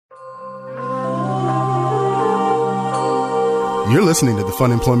You're listening to the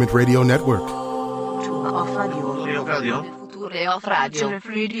Fun Employment Radio Network. The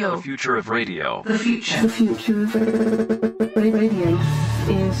future of radio. The future of radio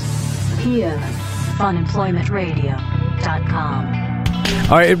is here. FunemploymentRadio.com.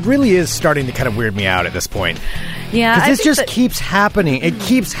 All right, it really is starting to kind of weird me out at this point. Yeah, because this just keeps happening. It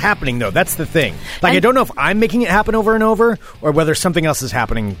keeps happening, though. That's the thing. Like, I don't know if I'm making it happen over and over, or whether something else is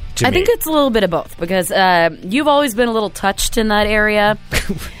happening to me. I think it's a little bit of both, because you've always been a little touched in that area.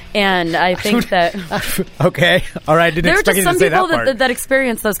 And I think that... Okay. All right. I didn't expect you to say that part. There are just some people that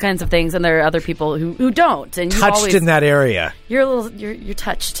experience those kinds of things, and there are other people who don't. And touched in that area. You're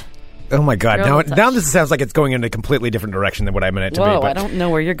touched. Oh, my God. Now this sounds like it's going in a completely different direction than what I meant it to be. Whoa, I don't know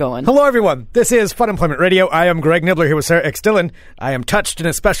where you're going. Hello, everyone. This is Fun Employment Radio. I am Greg Nibbler here with Sarah X. Dillon. I am touched in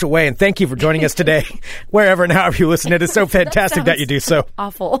a special way, and thank you for joining us today, wherever and however you listen. It is so fantastic that you do so.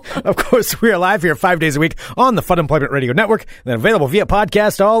 Awful. Of course, we are live here 5 days a week on the Fun Employment Radio Network, and then available via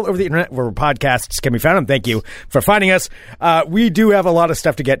podcast all over the internet where podcasts can be found, and thank you for finding us. We do have a lot of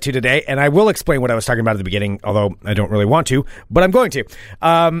stuff to get to today, and I will explain what I was talking about at the beginning, although I don't really want to, but I'm going to.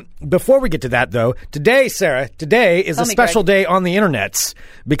 Before we get to that, though, today, Sarah, is a special day on the internets,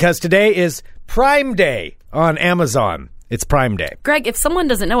 because today is Prime Day on Amazon. It's Prime Day. Greg, if someone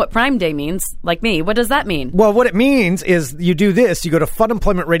doesn't know what Prime Day means, like me, what does that mean? Well, what it means is you do this. You go to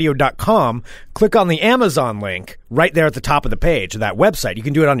funemploymentradio.com, click on the Amazon link right there at the top of the page of that website. You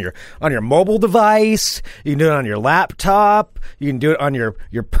can do it on your mobile device. You can do it on your laptop. You can do it on your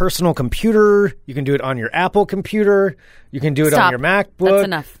personal computer. You can do it on your Apple computer. You can do it on your MacBook. That's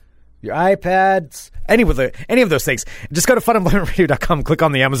enough. Your iPads, any of those things. Just go to funemploymentradio.com, click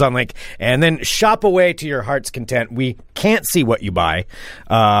on the Amazon link, and then shop away to your heart's content. We can't see what you buy.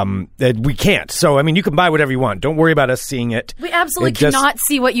 We can't. So, I mean, you can buy whatever you want. Don't worry about us seeing it. We absolutely cannot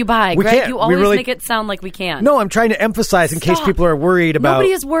see what you buy. We Greg, can't. You always make it sound like we can. No, I'm trying to emphasize in case people are worried about...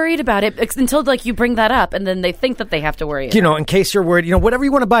 Nobody is worried about it until you bring that up, and then they think that they have to worry about it. In case you're worried, whatever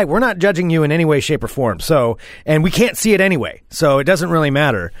you want to buy, we're not judging you in any way, shape, or form. So, and we can't see it anyway, so it doesn't really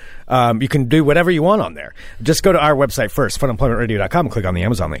matter. You can do whatever you want on there. Just go to our website first, funemploymentradio.com, and click on the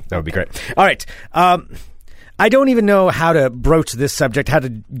Amazon link. That would be great. All right. I don't even know how to broach this subject, how to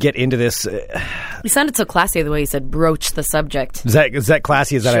get into this. You sounded so classy the way you said broach the subject. Is that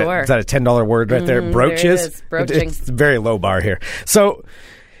classy? Is that a $10 word right there? Broach there is? It is. Broaching. It's a very low bar here. So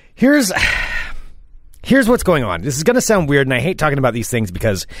here's what's going on. This is going to sound weird, and I hate talking about these things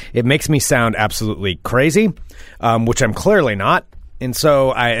because it makes me sound absolutely crazy, which I'm clearly not. And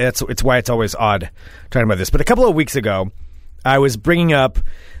so it's why it's always odd talking about this. But a couple of weeks ago, I was bringing up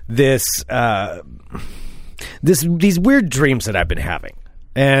these weird dreams that I've been having.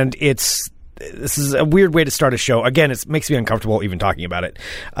 And this is a weird way to start a show. Again, it makes me uncomfortable even talking about it.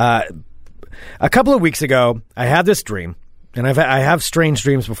 A couple of weeks ago, I had this dream. And I have strange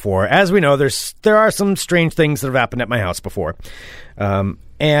dreams before. As we know, there are some strange things that have happened at my house before.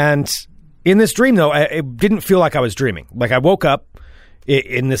 And in this dream, though, it didn't feel like I was dreaming. Like I woke up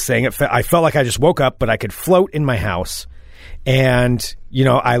in this thing. I felt like I just woke up, but I could float in my house. And,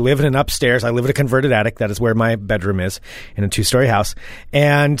 I live in an upstairs. I live in a converted attic. That is where my bedroom is, in a 2-story house.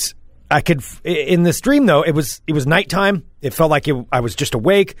 And I could, in this dream, though, it was nighttime. It felt like I was just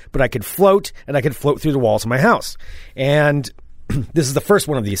awake, but I could float, and I could float through the walls of my house. And this is the first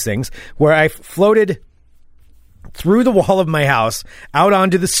one of these things where I floated through the wall of my house out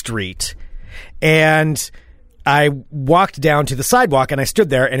onto the street, and I walked down to the sidewalk, and I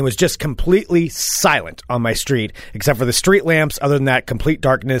stood there, and it was just completely silent on my street, except for the street lamps. Other than that, complete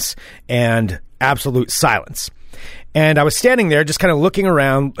darkness and absolute silence. And I was standing there just kind of looking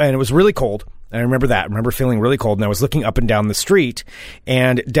around, and it was really cold. I remember that. I remember feeling really cold, and I was looking up and down the street.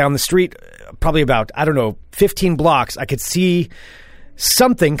 And down the street, probably about, 15 blocks, I could see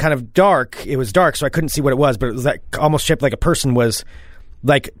something kind of dark. It was dark, so I couldn't see what it was, but it was almost shaped like a person was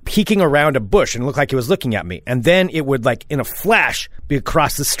peeking around a bush, and looked like it was looking at me. And then it would, in a flash, be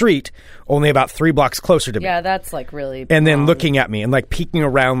across the street, only about 3 blocks closer to me. Yeah, that's, really And then looking at me and, peeking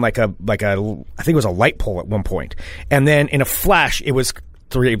around like a, I think it was a light pole at one point. And then in a flash, it was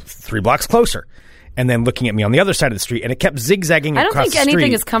three blocks closer. And then looking at me on the other side of the street, and it kept zigzagging across the street. I don't think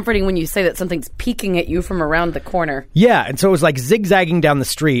anything is comforting when you say that something's peeking at you from around the corner. Yeah, and so it was zigzagging down the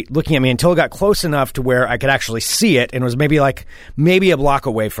street, looking at me until it got close enough to where I could actually see it, and it was maybe a block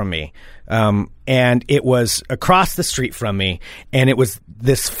away from me. And it was across the street from me, and it was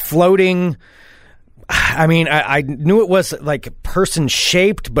this floating... I knew it was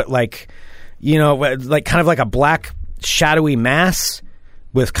person-shaped, but kind of like a black shadowy mass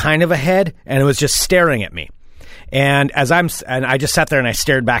with kind of a head, and it was just staring at me. And I just sat there and I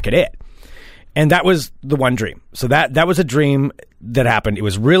stared back at it. And that was the one dream. So that was a dream that happened. It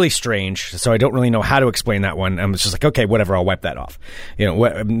was really strange. So I don't really know how to explain that one. I was just like, okay, whatever, I'll wipe that off.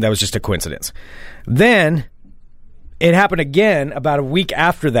 That was just a coincidence. Then it happened again about a week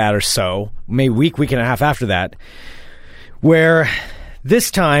after that or so, maybe week and a half after that, where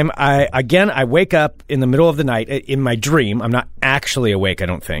this time I wake up in the middle of the night in my dream. I'm not actually awake, I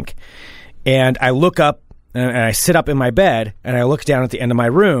don't think. And I look up and I sit up in my bed and I look down at the end of my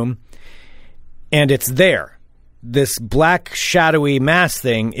room and it's there. This black shadowy mass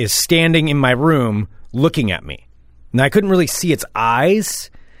thing is standing in my room looking at me. Now I couldn't really see its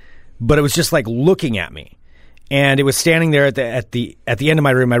eyes, but it was just like looking at me. And it was standing there at the end of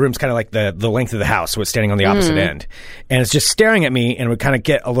my room. My room's kind of like the length of the house, so it's standing on the opposite end. And it's just staring at me and it would kind of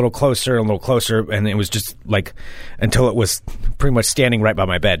get a little closer and a little closer, and it was just like until it was pretty much standing right by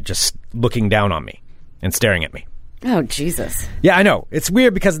my bed, just looking down on me and staring at me. Oh, Jesus. Yeah, I know. It's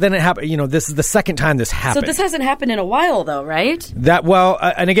weird because then it happened, this is the second time this happened. So this hasn't happened in a while, though, right?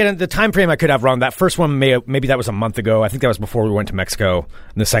 And again, the time frame I could have wrong. That first one, maybe that was a month ago. I think that was before we went to Mexico.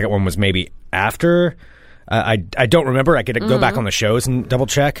 And the second one was maybe after. I don't remember. I could go back on the shows and double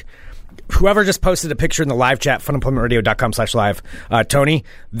check. Whoever just posted a picture in the live chat, funemploymentradio.com/live, Tony,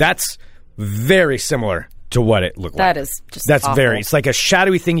 that's very similar to what it looked like. That is just That's awful. it's like a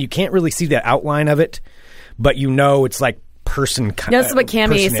shadowy thing. You can't really see the outline of it. But it's like person. That's what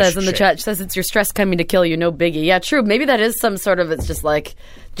Cammie says in the chat. She says it's your stress coming to kill you, no biggie. Yeah, true. Maybe that is some sort of, it's just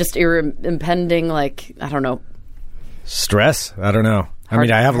impending, like, I don't know. Stress? I don't know. I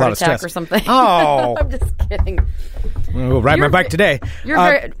have a lot of stress. Or something. Oh. I'm just kidding. We'll ride my bike today. You're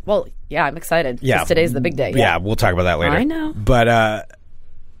very, well, yeah, I'm excited. Yeah. Today's the big day. Yeah, we'll talk about that later. I know. But,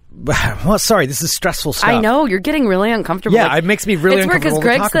 well, sorry, this is stressful stuff. I know, you're getting really uncomfortable. Yeah, it makes me really uncomfortable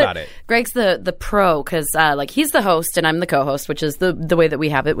to talk about it. Greg's the pro, because he's the host and I'm the co-host, which is the way that we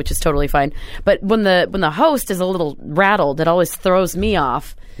have it, which is totally fine. But when the host is a little rattled, it always throws me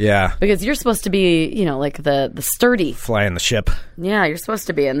off. Yeah. Because you're supposed to be, like the sturdy. Flying the ship. Yeah, you're supposed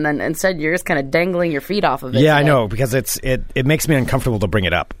to be. And then instead you're just kind of dangling your feet off of it. Yeah, today. I know, because it makes me uncomfortable to bring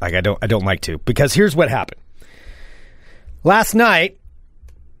it up. Like I don't like to. Because here's what happened. Last night,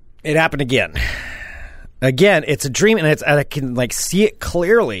 it happened again. Again, it's a dream, and I can see it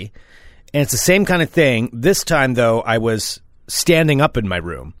clearly, and it's the same kind of thing. This time, though, I was standing up in my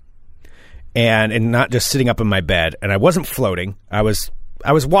room, and not just sitting up in my bed, and I wasn't floating. I was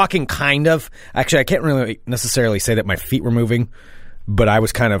walking, kind of. Actually, I can't really necessarily say that my feet were moving, but I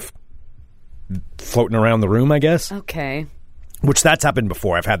was kind of floating around the room, I guess. Okay. Which that's happened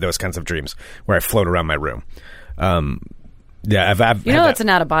before. I've had those kinds of dreams where I float around my room. Yeah, I've it's an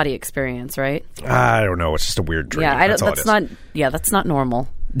out of body experience, right? I don't know. It's just a weird dream. Yeah, that's not. Yeah, that's not normal.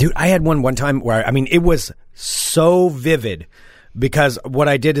 Dude, I had one time where it was so vivid because what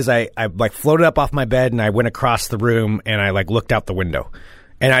I did is I floated up off my bed and I went across the room and I looked out the window,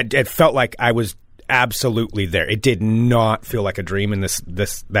 and it felt like I was absolutely there. It did not feel like a dream in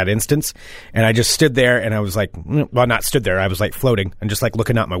that instance, and I just stood there and I was not stood there. I was floating and just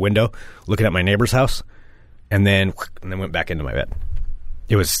looking out my window, looking at my neighbor's house. And then went back into my bed.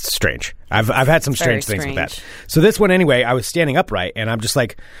 It was strange. I've had some strange things with that. So this one anyway, I was standing upright and I'm just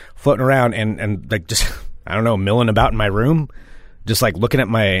floating around and just I don't know, milling about in my room, just looking at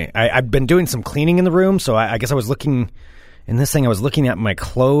I've been doing some cleaning in the room, so I guess I was looking in this thing. I was looking at my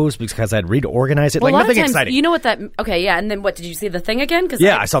clothes because I'd reorganized it. Well, nothing times, exciting. You know what that? Okay, yeah. And then what? Did you see the thing again?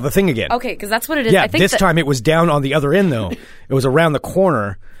 I saw the thing again. Okay, because that's what it is. Yeah, I think this time it was down on the other end though. It was around the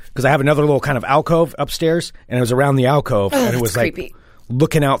corner. Because I have another little kind of alcove upstairs, and it was around the alcove, and it was creepy.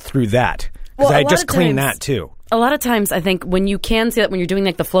 Looking out through that. Because I had just cleaned that too. A lot of times, I think when you can see that when you're doing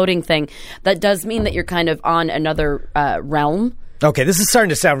the floating thing, that does mean that you're kind of on another realm. Okay, this is starting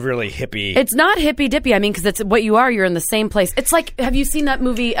to sound really hippie. It's not hippy dippy. I mean, because it's what you are. You're in the same place. It's have you seen that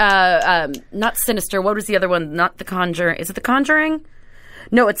movie? Not Sinister. What was the other one? Not The Conjuring. Is it The Conjuring?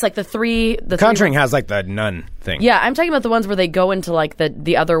 No, it's the three. The Conjuring has the nun thing. Yeah, I'm talking about the ones where they go into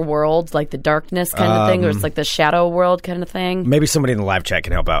the other world, the darkness kind of thing, or it's the shadow world kind of thing. Maybe somebody in the live chat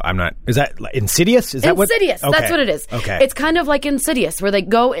can help out. I'm not. Is that Insidious? Is that Insidious? Okay. That's what it is. Okay. It's kind of like Insidious, where they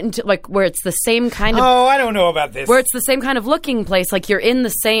go into where it's the same kind of. Oh, I don't know about this. Where it's the same kind of looking place, you're in the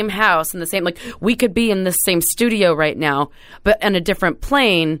same house and the same. We could be in this same studio right now, but on a different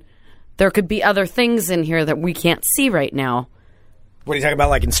plane. There could be other things in here that we can't see right now. What are you talking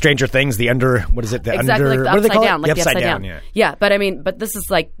about? In Stranger Things, the under, what is it? The exactly, under, the what do they call down, it? The upside down. Yeah, but this is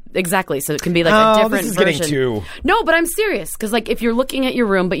exactly, so it can be a different this is version. Getting too... No, but I'm serious, because if you're looking at your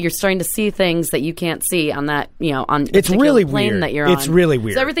room, but you're starting to see things that you can't see on that, on the really plane weird. that you're on. It's really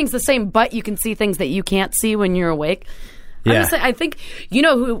weird. So everything's the same, but you can see things that you can't see when you're awake. Yeah. I'm just saying, I think, you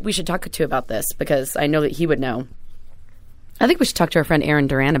know who we should talk to about this, because I know that he would know. I think we should talk to our friend Aaron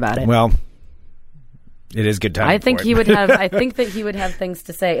Duran about it. Well, it is good time. I think he would have. I think that he would have things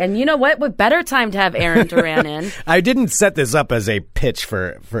to say. And you know what? What better time to have Aaron Duran in? I didn't set this up as a pitch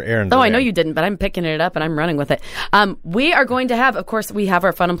for Aaron Duran. Oh, I know you didn't, but I'm picking it up and I'm running with it. We are going to have, of course, we have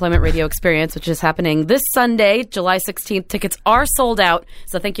our Fun Employment Radio experience, which is happening this Sunday, July 16th. Tickets are sold out,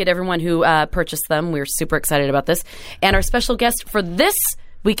 so thank you to everyone who purchased them. We're super excited about this. And our special guest for this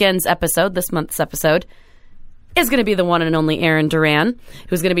weekend's episode, this month's episode, is going to be the one and only Aaron Duran,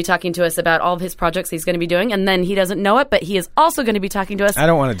 who's going to be talking to us about all of his projects he's going to be doing. And then he doesn't know it, but he is also going to be talking to us. I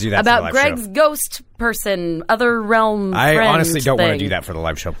don't want to do that about for the live Greg's show. Ghost person, other realm. I friend honestly don't want to thing. do that for the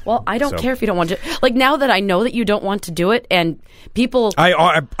live show. Well, I don't care if you don't want to. Like, now that I know that you don't want to do it, and people,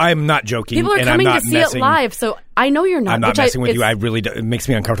 I'm not joking. people are and coming I'm to not see messing, it live, so I know you're not. I'm not which messing with it's- you. I really it makes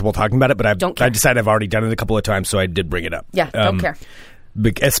me uncomfortable talking about it, but Don't care. I decided I've already done it a couple of times, so I did bring it up. Yeah, don't care.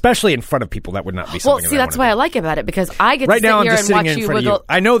 Especially in front of people, that would not be something. Well, see, that's why I like about it, because I get right to sit now I'm here just and sitting watch here in you front of you. wiggle.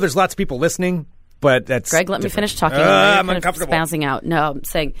 I know there's lots of people listening, but that's Greg, let me different. finish talking. I'm You're kind of uncomfortable. Spazzing out. No, I'm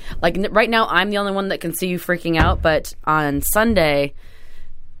saying, like, right now I'm the only one that can see you freaking out, but on Sunday,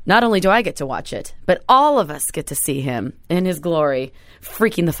 not only do I get to watch it, but all of us get to see him in his glory,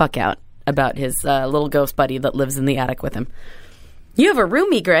 freaking the fuck out about his little ghost buddy that lives in the attic with him. You have a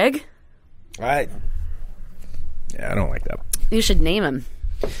roomie, Greg. Yeah, I don't like that. You should name him.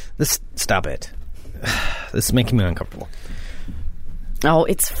 Stop it. This is making me uncomfortable. Oh,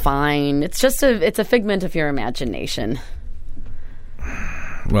 it's fine. It's just it's a figment of your imagination.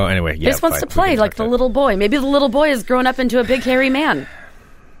 Well, anyway, He yeah. just wants fine. to play like the little boy. Maybe the little boy has grown up into a big hairy man.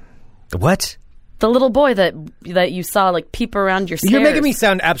 What? The little boy that you saw like peep around your stairs. You're making me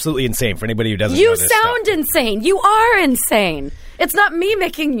sound absolutely insane for anybody who doesn't know You this sound insane. You are insane. It's not me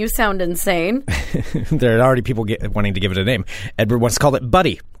making you sound insane. stuff. There are already people wanting to give it a name. Edward wants to call it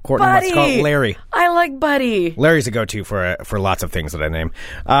Buddy. Courtney wants to call it Larry. I like Buddy. Larry's a go-to for lots of things that I name.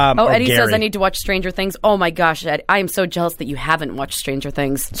 Eddie Gary. says I need to watch Stranger Things. Oh my gosh, Ed, I am so jealous that you haven't watched Stranger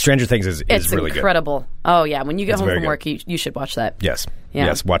Things. Stranger Things is It's really good. incredible. Oh yeah, when you get home very from good. work, you should watch that. Yes. Yeah.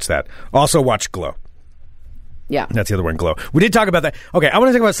 Yes, watch that. Also watch Glow. Yeah. That's the other one, Glow. We did talk about that. Okay, I want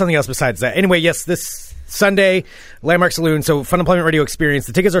to talk about something else besides that. Anyway, yes, this Sunday, Landmark Saloon, so Fun Employment Radio Experience.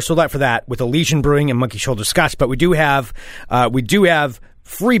 The tickets are sold out for that with Elysian Brewing and Monkey Shoulder Scotch, but we do have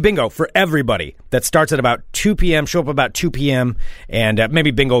free bingo for everybody that starts at about 2 p.m. Show up about 2 p.m. and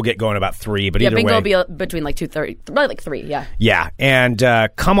maybe bingo will get going about 3, but either bingo way. will be between like 2:30, probably like 3, yeah. Yeah, and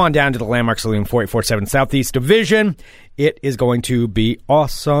come on down to the Landmark Saloon, 4847 Southeast Division. It is going to be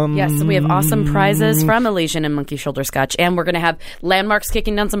awesome. Yes, so we have awesome prizes from Elysian and Monkey Shoulder Scotch, and we're going to have Landmarks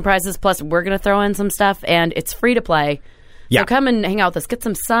kicking down some prizes, plus we're going to throw in some stuff, and it's free to play. Yeah. So come and hang out with us. Get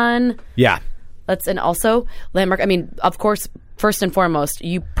some sun. Yeah. And also, Landmark, I mean, of course, first and foremost,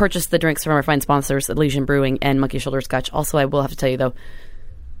 you purchase the drinks from our fine sponsors, Elysian Brewing and Monkey Shoulder Scotch. Also, I will have to tell you, though,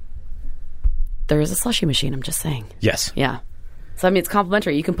 there is a slushie machine, I'm just saying. Yes. Yeah. So, I mean, it's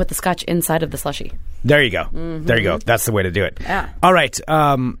complimentary. You can put the scotch inside of the slushie. There you go. There you go. That's the way to do it. Yeah. All right.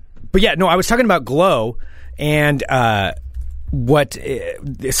 But yeah, no, I was talking about Glow and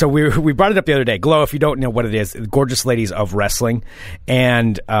so we brought it up the other day. Glow, if you don't know what it is, Gorgeous Ladies of Wrestling,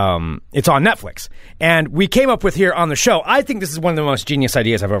 and it's on Netflix. And we came up with here on the show, I think this is one of the most genius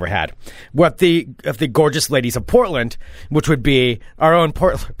ideas I've ever had. What the Gorgeous Ladies of Portland, which would be our own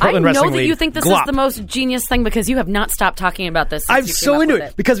Portland I Wrestling know that League, you think this Glop. is the most genius thing because you have not stopped talking about this since I'm you came so up into with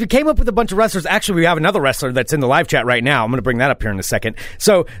it because we came up with a bunch of wrestlers. Actually, we have another wrestler that's in the live chat right now. I'm going to bring that up here in a second.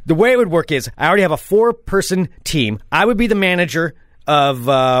 So the way it would work is I already have a 4-person team. I would be the manager of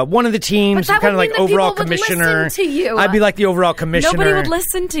one of the teams, But that kind of would like mean that overall people would commissioner. listen to you. I'd be like the overall commissioner. Nobody would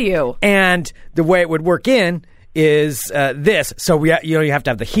listen to you. And the way it would work is this. So you have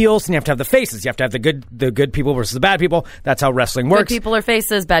to have the heels and you have to have the faces. You have to have the good people versus the bad people. That's how wrestling works. Good people are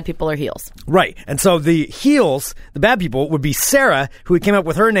faces, bad people are heels. Right. And so the heels, the bad people, would be Sarah, who came up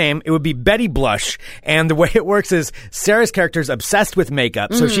with her name. It would be Betty Blush. And the way it works is Sarah's character is obsessed with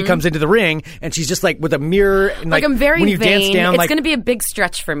makeup. So she comes into the ring and she's just like with a mirror. And Like I'm very when you vain. dance down, it's like, going to be a big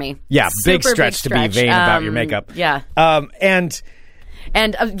stretch for me. yeah, big Super stretch to be vain about your makeup. Yeah.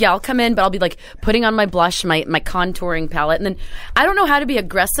 And I'll come in, but I'll be like putting on my blush, my contouring palette. And then I don't know how to be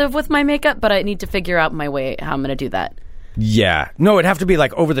aggressive with my makeup, but I need to figure out my way how I'm going to do that. yeah, no, it'd have to be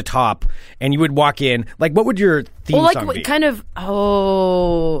like over the top. And you would walk in. Like, what would your theme song be?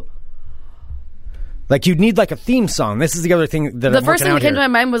 Like, you'd need like a theme song. This is the other thing that The I'm first working thing out that came here. to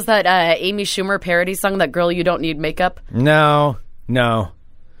my mind was that Amy Schumer parody song, that Girl You Don't Need Makeup. No.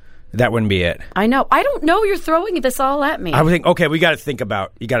 That wouldn't be it. I know. I don't know. You're throwing this all at me. I would think, okay, you got to think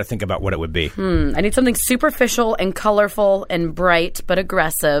about what it would be. I need something superficial and colorful and bright, but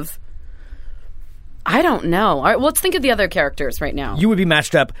aggressive. I don't know. All right, well, let's think of the other characters right now. You would be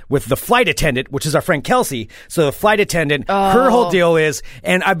matched up with the flight attendant, which is our friend Kelsey. So the flight attendant, her whole deal is,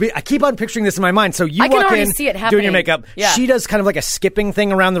 and I keep on picturing this in my mind. So you walk in, see it doing your makeup. Yeah. She does kind of like a skipping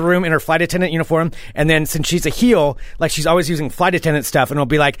thing around the room in her flight attendant uniform. And then since she's a heel, like she's always using flight attendant stuff, and it'll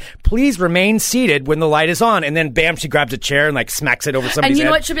be like, please remain seated when the light is on. And then bam, she grabs a chair and like smacks it over somebody's head. And you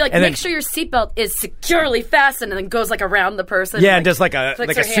know what? She'll be like, and make sure your seatbelt is securely fastened, and then goes like around the person. Yeah, and does like a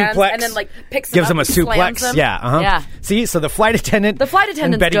suplex. And then like gives them a suplex. Them. Yeah. Yeah. See, so the flight attendant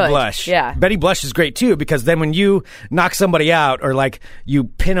and Betty good. Blush. Yeah. Betty Blush is great too, because then when you knock somebody out or like you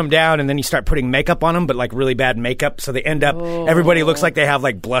pin them down and then you start putting makeup on them, but like really bad makeup, so they end up everybody looks like they have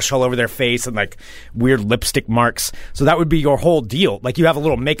like blush all over their face and like weird lipstick marks. So that would be your whole deal. Like you have a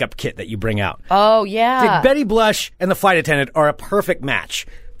little makeup kit that you bring out. Oh yeah. Like Betty Blush and the flight attendant are a perfect match.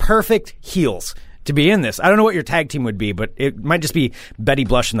 Perfect heels to be in this. I don't know what your tag team would be, but it might just be Betty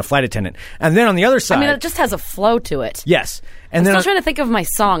Blush and the flight attendant. And then on the other side... I mean, it just has a flow to it. Yes. And I'm still trying to think of my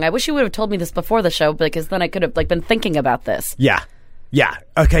song. I wish you would have told me this before the show, because then I could have like been thinking about this. Yeah. Yeah.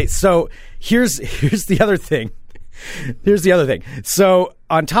 Okay, so here's the other thing. So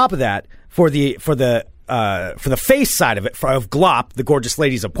on top of that, for the face side of it, of Glop, the Gorgeous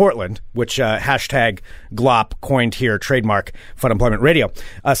Ladies of Portland, which hashtag Glop coined here, trademark Fun Employment Radio.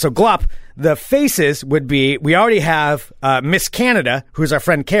 So Glop, the faces would be, we already have Miss Canada, who's our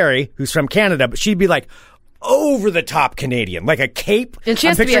friend Carrie, who's from Canada, but she'd be like over the top Canadian, like a cape. And she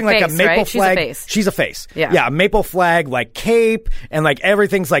has to be a face, like a maple right? flag. She's a face. Yeah, a maple flag, like cape, and like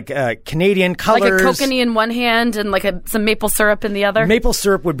everything's like Canadian colors. Like a kokanee in one hand and like some maple syrup in the other. Maple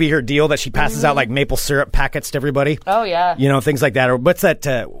syrup would be her deal, that she passes out like maple syrup packets to everybody. Oh yeah, you know, things like that. Or what's that?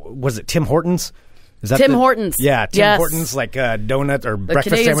 Was it Tim Hortons? Is that Tim Hortons? Yeah, Tim Hortons, like donuts or breakfast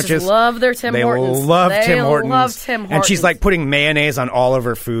Canadians sandwiches. Just love their Tim Hortons. They love Tim Hortons. And she's like putting mayonnaise on all of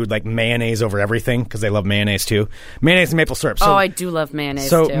her food, like mayonnaise over everything, because they love mayonnaise too. Mayonnaise and maple syrup. So, I do love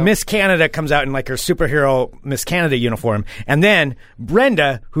mayonnaise too. So Miss Canada comes out in like her superhero Miss Canada uniform, and then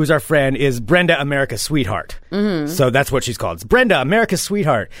Brenda, who's our friend, is Brenda America's Sweetheart. Mm-hmm. So that's what she's called. It's Brenda America's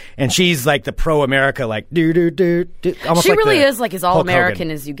Sweetheart, and she's like the pro America, like do. Almost she like really is like as all Hulk American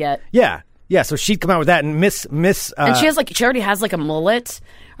Hogan. As you get. Yeah. Yeah, so she'd come out with that, and Miss and she already has like a mullet.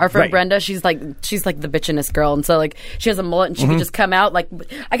 Our friend Brenda, she's like the bitchinest girl, and so like she has a mullet, and she could just come out like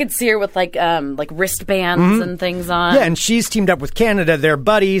I could see her with like wristbands and things on. Yeah, and she's teamed up with Canada. They're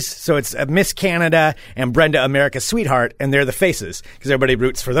buddies, so it's Miss Canada and Brenda America's Sweetheart, and they're the faces because everybody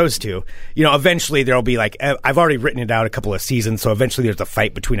roots for those two. You know, eventually there'll be like I've already written it out a couple of seasons, so eventually there's a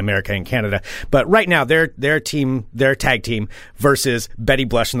fight between America and Canada. But right now their tag team versus Betty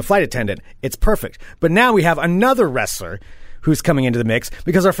Blush and the flight attendant. It's perfect. But now we have another wrestler who's coming into the mix,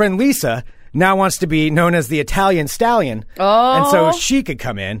 because our friend Lisa now wants to be known as the Italian Stallion. Oh. And so she could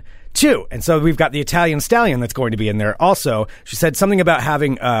come in too. And so we've got the Italian Stallion that's going to be in there. Also, she said something about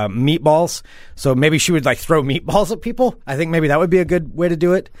having meatballs. So maybe she would like throw meatballs at people. I think maybe that would be a good way to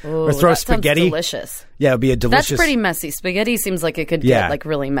do it. Ooh, or throw that spaghetti. Sounds delicious. Yeah, it'd be a delicious. That's pretty messy. Spaghetti seems like it could get like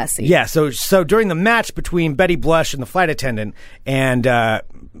really messy. Yeah, so during the match between Betty Blush and the flight attendant and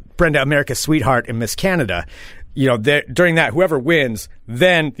Brenda America's Sweetheart and Miss Canada, you know, during that, whoever wins,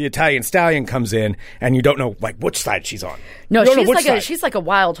 then the Italian Stallion comes in, and you don't know like which side she's on. No, she's like a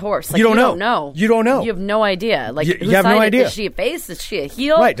wild horse. Like, you don't know. You don't know. You have no idea. Like you have no idea. Is she a face? Is she a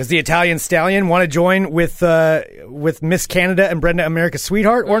heel? Right? Does the Italian Stallion want to join with Miss Canada and Brenda America's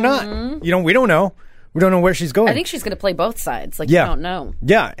Sweetheart or not? You know, we don't know. We don't know where she's going. I think she's going to play both sides. Like, you don't know.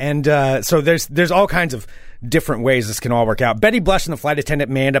 Yeah, and so there's all kinds of different ways this can all work out. Betty Blush and the flight attendant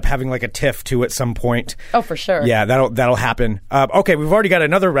may end up having like a tiff too at some point. Oh, for sure. Yeah, that'll happen. Okay, we've already got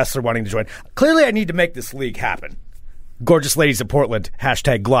another wrestler wanting to join. Clearly, I need to make this league happen. Gorgeous Ladies of Portland,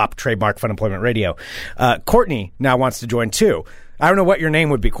 hashtag Glop, trademark Fun Employment Radio. Courtney now wants to join too. I don't know what your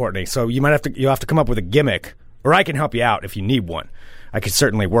name would be, Courtney, so you'll have to come up with a gimmick, or I can help you out if you need one. I could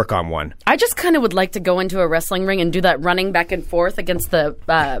certainly work on one. I just kind of would like to go into a wrestling ring and do that running back and forth against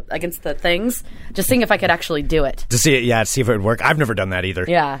the things, just seeing if I could actually do it. To see if it would work. I've never done that either.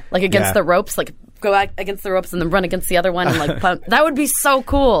 Yeah, like against the ropes, like go out against the ropes and then run against the other one and like pump. That would be so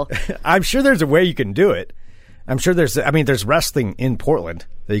cool. I'm sure there's a way you can do it. I'm sure there's wrestling in Portland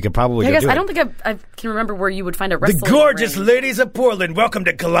that you could probably go do. I don't think I can remember where you would find a wrestling The Gorgeous ring. Ladies of Portland, welcome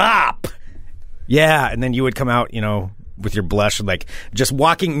to Glop. Yeah, and then you would come out, you know, with your blush and like just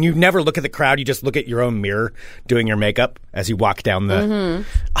walking. You never look at the crowd. You just look at your own mirror doing your makeup as you walk down the.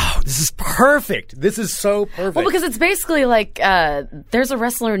 Oh, this is perfect. This is so perfect. Well, because it's basically like there's a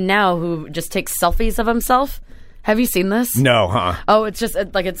wrestler now who just takes selfies of himself. Have you seen this? No, huh? Oh, it's just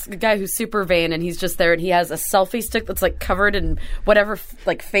like it's a guy who's super vain, and he's just there, and he has a selfie stick that's like covered in whatever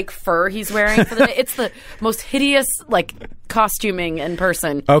like fake fur he's wearing for the day. It's the most hideous like costuming in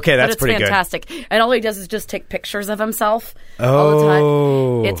person. Okay, that's pretty fantastic. Good. And all he does is just take pictures of himself all the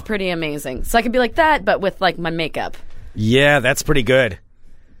time. It's pretty amazing. So I could be like that, but with like my makeup. Yeah, that's pretty good.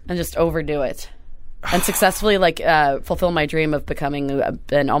 And just overdo it, and successfully like fulfill my dream of becoming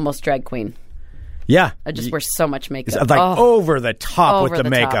an almost drag queen. Yeah. I just wear so much makeup. Like over the top with the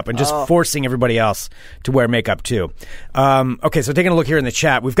makeup top. and just forcing everybody else to wear makeup too. Okay, so taking a look here in the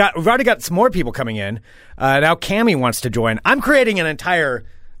chat, we've already got some more people coming in. Now Cammie wants to join. I'm creating an entire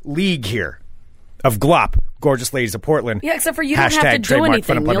league here of GLOP, Gorgeous Ladies of Portland. Yeah, except for you don't have to do trademark anything.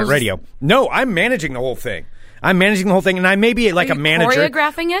 Fun Employment Radio. No, I'm managing the whole thing. And I may be like a manager.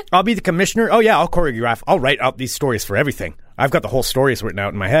 Choreographing it? I'll be the commissioner. Oh, yeah, I'll choreograph. I'll write out these stories for everything. I've got the whole stories written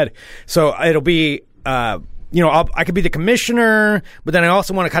out in my head. So it'll be, I could be the commissioner, but then I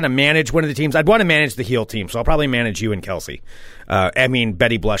also want to kind of manage one of the teams. I'd want to manage the heel team, so I'll probably manage you and Kelsey.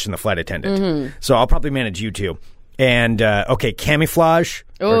 Betty Blush and the flight attendant. Mm-hmm. So I'll probably manage you two. And, camouflage.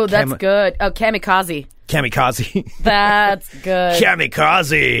 Oh, that's good. Oh, kamikaze. Kamikaze. That's good.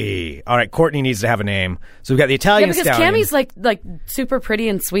 Kamikaze. All right, Courtney needs to have a name. So we've got the Italian stallion. Yeah, because Cammie's like super pretty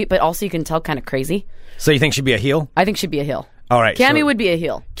and sweet, but also you can tell kind of crazy. So you think she'd be a heel? I think she'd be a heel. All right. Cammie would be a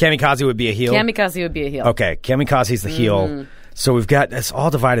heel. Kamikaze would be a heel? Kamikaze would be a heel. Okay, Kamikaze's the heel. So we've got this all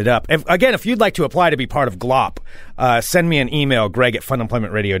divided up. If you'd like to apply to be part of GLOP, send me an email,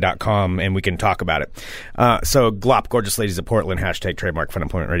 greg@funemploymentradio.com, and we can talk about it. So GLOP, Gorgeous Ladies of Portland, #trademark Fun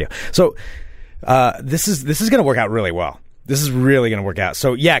Employment Radio. So this is going to work out really well. This is really going to work out.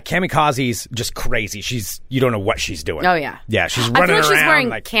 So yeah, Kamikaze's just crazy. You don't know what she's doing. Oh yeah. Yeah, she's running around. I feel like she's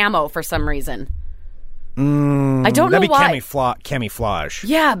wearing camo for some reason. I don't know why. That'd be camouflage.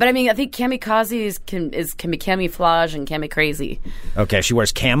 Yeah, but I mean, I think kamikaze can be camouflage and crazy. Okay, she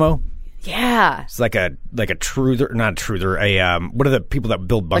wears camo. Yeah, it's like a truther, not a truther. What are the people that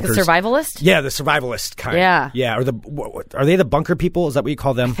build bunkers? Like a survivalist. Yeah, the survivalist kind. Yeah. Are they the bunker people? Is that what you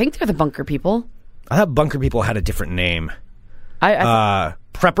call them? I think they're the bunker people. I thought bunker people had a different name.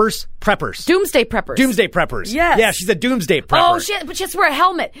 Preppers? Doomsday preppers. Yes. Yeah, she's a doomsday prepper. Oh shit! But she has to wear a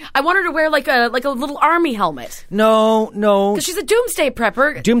helmet. I want her to wear like a little army helmet. No. Because she's a doomsday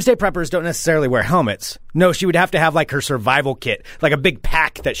prepper. Doomsday preppers don't necessarily wear helmets. No, she would have to have like her survival kit, like a big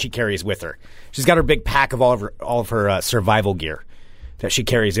pack that she carries with her. She's got her big pack of all of her survival gear that she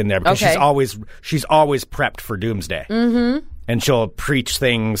carries in there because she's always prepped for doomsday. Mm-hmm. And she'll preach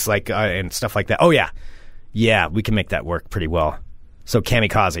things like and stuff like that. Oh yeah, we can make that work pretty well. So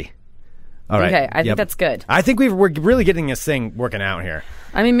kamikaze. All right. Okay, I think that's good. I think we're really getting this thing working out here.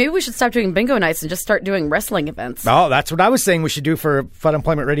 I mean, maybe we should stop doing bingo nights and just start doing wrestling events. Oh, that's what I was saying we should do for Fun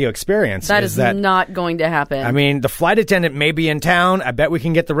Employment Radio Experience. That is not going to happen. I mean, the flight attendant may be in town. I bet we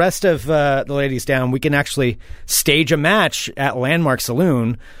can get the rest of the ladies down. We can actually stage a match at Landmark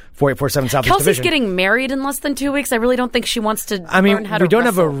Saloon, 4847 Southeast Kelsey's Division. Getting married in less than 2 weeks. I really don't think she wants to learn how to we don't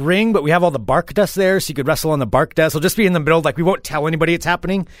wrestle. have a ring, but we have all the bark dust there, so you could wrestle on the bark dust. It'll just be in the middle, like we won't tell anybody it's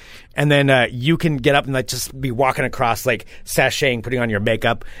happening. And then you can get up and like just be walking across, like sashaying, putting on your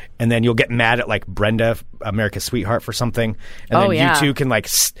makeup, and then you'll get mad at like Brenda, America's Sweetheart, for something. And then you two can like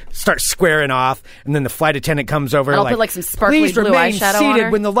start squaring off, and then the flight attendant comes over. I'll put like some sparkly please blue remain eyeshadow seated on her.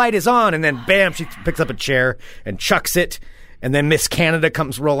 when the light is on, and then bam, she picks up a chair and chucks it. And then Miss Canada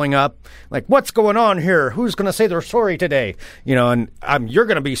comes rolling up, like, what's going on here? Who's going to say they're sorry today? And you're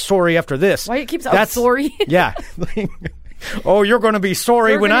going to be sorry after this. Why you keep saying sorry? Yeah. Oh, you're going to be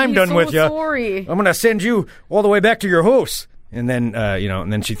sorry when I'm done with you. Sorry. I'm going to send you all the way back to your house. And then,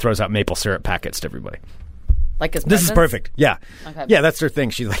 and then she throws out maple syrup packets to everybody. Like his This is perfect. Yeah. Okay. Yeah, that's her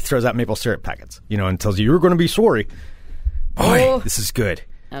thing. She like throws out maple syrup packets, and tells you, you're going to be sorry. Boy, this is good.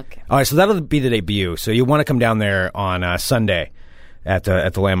 Okay. All right, so that'll be the debut. So you want to come down there on Sunday at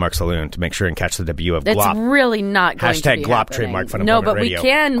the Landmark Saloon to make sure and catch the debut of GLOP. It's really not going to be #GLOP happening. trademark Fun No, Employment but Radio. we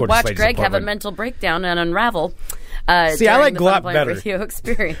can Gorgeous watch Ladies Greg of have a Portland. mental breakdown and unravel. See, I like during the Fun GLOP Employment better. Radio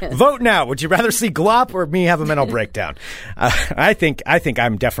experience. Vote now. Would you rather see GLOP or me have a mental breakdown? I think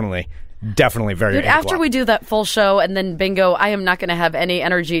I'm definitely very Dude, into after GLOP. we do that full show and then bingo, I am not going to have any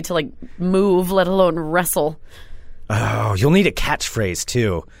energy to like move, let alone wrestle. Oh, you'll need a catchphrase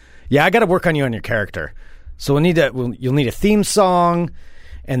too. Yeah, I got to work on you on your character. So you'll need a theme song,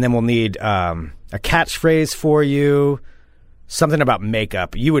 and then we'll need a catchphrase for you. Something about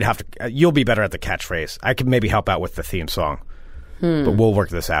makeup. You would have to. You'll be better at the catchphrase. I could maybe help out with the theme song, but we'll work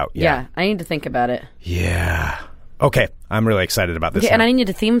this out. Yeah, I need to think about it. Yeah. Okay, I'm really excited about this. Okay, and I need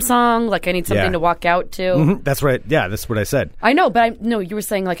a theme song. Like, I need something to walk out to. Mm-hmm. That's right. Yeah, that's what I said. I know, but you were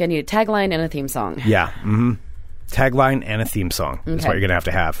saying, like, I need a tagline and a theme song. Yeah. Mm-hmm. Tagline and a theme song. Okay. That's what you're going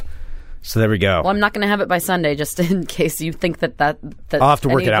to have. So there we go. Well, I'm not going to have it by Sunday, just in case you think that I'll have to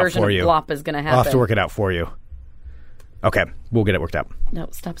work it out version for of you. Glop is going to happen. I'll have to work it out for you. Okay, we'll get it worked out. No,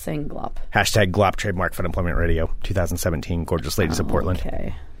 stop saying Glop. Hashtag Glop, trademark Fun Employment Radio, 2017, Gorgeous Ladies of Portland.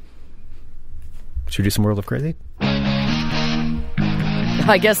 Okay. Should we do some World of Crazy?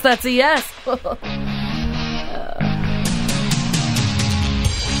 I guess that's a yes.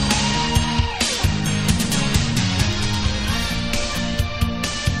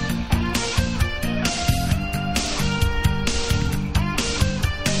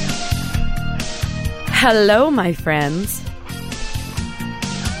 Hello, my friends.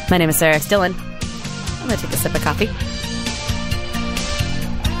 My name is Sarah X. Dillon. I'm going to take a sip of coffee.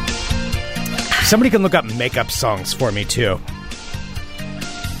 Somebody can look up makeup songs for me, too.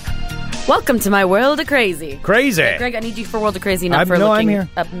 Welcome to my world of crazy. Crazy. Greg, I need you for World of Crazy, not for looking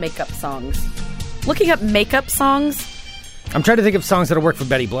up makeup songs. Looking up makeup songs? I'm trying to think of songs that'll work for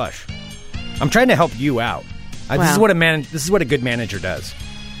Betty Blush. I'm trying to help you out. Wow. This is what a good manager does.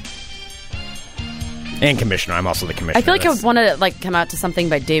 And commissioner. I'm also the commissioner. I feel like I would want to come out to something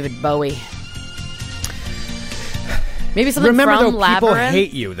by David Bowie. Maybe something Remember, from though, Labyrinth. people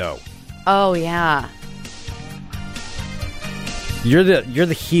hate you, though. Oh yeah. You're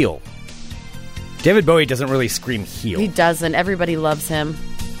the heel. David Bowie doesn't really scream heel. He doesn't. Everybody loves him.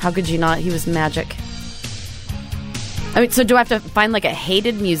 How could you not? He was magic. I mean, so do I have to find a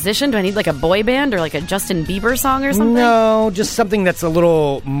hated musician? Do I need a boy band or a Justin Bieber song or something? No, just something that's a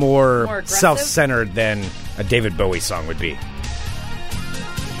little more aggressive? self-centered than a David Bowie song would be.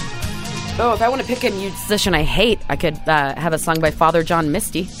 Oh, if I want to pick a musician I hate, I could have a song by Father John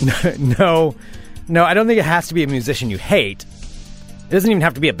Misty. No, I don't think it has to be a musician you hate. It doesn't even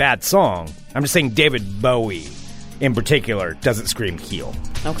have to be a bad song. I'm just saying David Bowie, in particular, doesn't scream heel.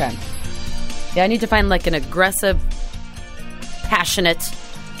 Okay. Yeah, I need to find an aggressive, passionate.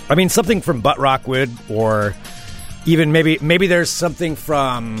 I mean, something from Butt Rock would, or even maybe there's something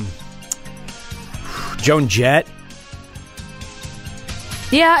from Joan Jett.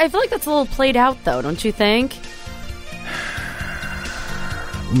 Yeah, I feel like that's a little played out, though, don't you think?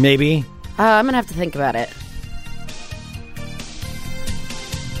 Maybe. I'm going to have to think about it.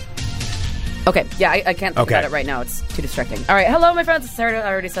 Okay, yeah, I can't think about it right now. It's too distracting. All right, hello, my friends. Sarah, I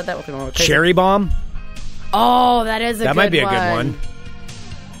already said that. Welcome to Crazy. Cherry Bomb? Oh, that is a good one. That might be a good one.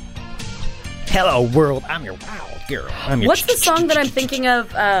 Hello, world. I'm your wild girl. What's the song that I'm thinking of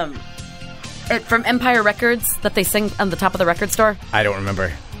from Empire Records that they sing on the top of the record store? I don't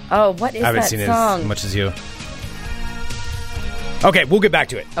remember. Oh, what is that song? I haven't seen it as much as you. Okay, we'll get back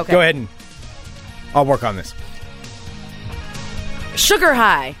to it. Okay. Go ahead and I'll work on this. Sugar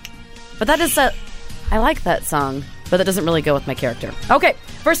High. But that is I like that song, but that doesn't really go with my character. Okay,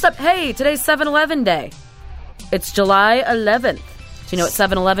 first up, hey, today's 7-Eleven Day. It's July 11th. Do you know what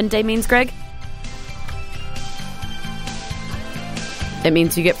 7-Eleven Day means, Greg? It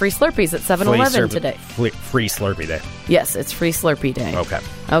means you get free Slurpees at 7-Eleven today. Free Slurpee Day. Yes, it's Free Slurpee Day.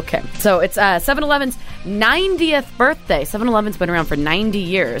 Okay. So it's 7-Eleven's 90th birthday. 7-Eleven's been around for 90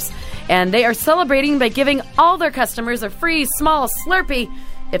 years. And they are celebrating by giving all their customers a free small Slurpee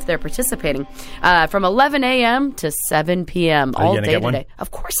if they're participating, from 11 a.m. to 7 p.m. all day today.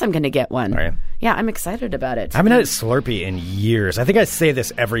 Of course I'm going to get one. Right. Yeah, I'm excited about it. I haven't had a Slurpee in years. I think I say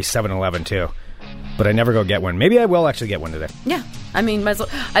this every 7-Eleven, too. But I never go get one. Maybe I will actually get one today. Yeah. I mean, might as well.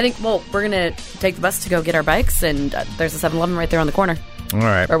 I think, we're going to take the bus to go get our bikes, and there's a 7-Eleven right there on the corner. All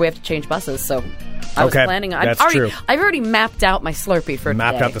right. Or we have to change buses, so I was planning on... True. I've already mapped out my Slurpee for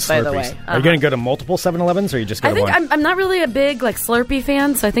Mapped today, out the Slurpees. by the way. Are you going to go to multiple 7-Elevens, or are you just going to one? I think I'm not really a big, Slurpee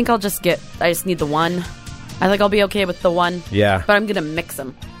fan, so I think I just need the one. I think I'll be okay with the one. Yeah. But I'm going to mix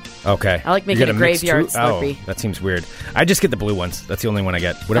them. Okay. I like making a graveyard Slurpee. Oh, that seems weird. I just get the blue ones. That's the only one I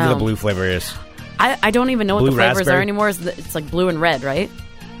get. Whatever the blue flavor is. I don't even know what Blue the flavors raspberry? are anymore. It's blue and red, right?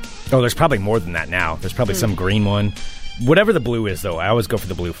 Oh, there's probably more than that now. There's probably some green one. Whatever the blue is, though, I always go for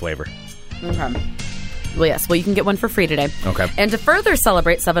the blue flavor. Okay. Well, yes. Well, you can get one for free today. Okay. And to further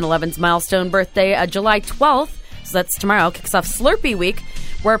celebrate 7-Eleven's milestone birthday, July 12th, so that's tomorrow, kicks off Slurpee Week,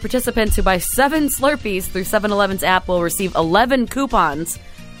 where participants who buy 7 Slurpees through 7-Eleven's app will receive 11 coupons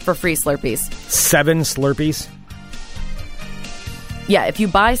for free Slurpees. 7 Slurpees? Yeah, if you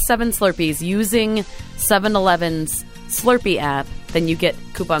buy 7 Slurpees using 7-Eleven's Slurpee app, then you get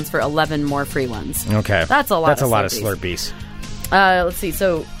coupons for 11 more free ones. Okay. That's a lot That's of a lot Slurpees. of Slurpees. Let's see.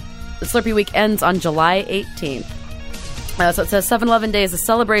 So the Slurpee Week ends on July 18th. So it says 7-Eleven Day is a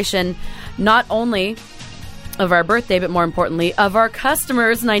celebration not only of our birthday, but more importantly, of our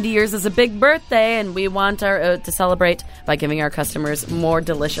customers. 90 years is a big birthday, and we want to celebrate by giving our customers more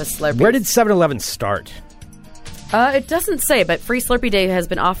delicious Slurpees. Where did 7-Eleven start? It doesn't say, but Free Slurpee Day has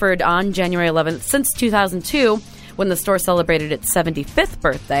been offered on January 11th since 2002, when the store celebrated its 75th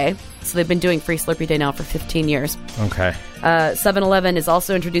birthday. So they've been doing Free Slurpee Day now for 15 years. Okay. 7-Eleven is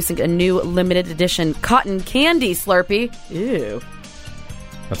also introducing a new limited edition cotton candy Slurpee. Ew.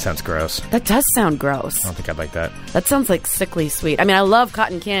 That sounds gross. That does sound gross. I don't think I'd like that. That sounds like sickly sweet. I mean, I love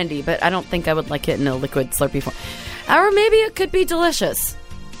cotton candy, but I don't think I would like it in a liquid Slurpee form. Or maybe it could be delicious.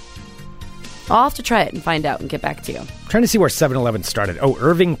 I'll have to try it and find out and get back to you. I'm trying to see where 7-Eleven started. Oh,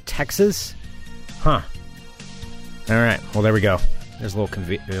 Irving, Texas? Huh. All right. Well, there we go. There's a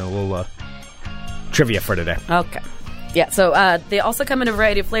little trivia for today. Okay. Yeah, so they also come in a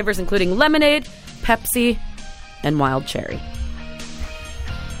variety of flavors, including lemonade, Pepsi, and wild cherry.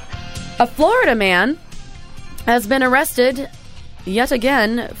 A Florida man has been arrested yet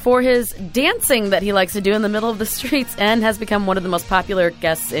again for his dancing that he likes to do in the middle of the streets and has become one of the most popular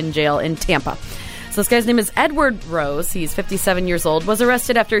guests in jail in Tampa. So this guy's name is Edward Rose. He's 57 years old, was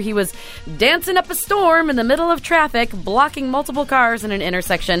arrested after he was dancing up a storm in the middle of traffic, blocking multiple cars in an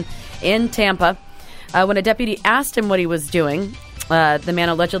intersection in Tampa. When a deputy asked him what he was doing, the man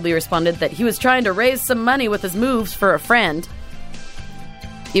allegedly responded that he was trying to raise some money with his moves for a friend.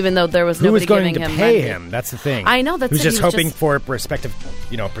 Even though there was nobody giving him money. Who was going to pay him? That's the thing. I know. That's He was just hoping for prospective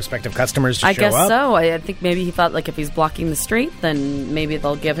customers to show up? I guess so. I think maybe he thought, like, if he's blocking the street, then maybe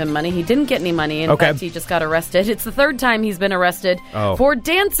they'll give him money. He didn't get any money. In fact, he just got arrested. It's the third time he's been arrested for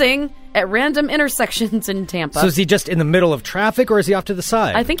dancing at random intersections in Tampa. So is he just in the middle of traffic, or is he off to the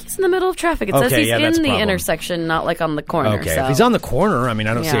side? I think he's in the middle of traffic. It says he's in the intersection, not like on the corner. Okay, so. If he's on the corner, I mean,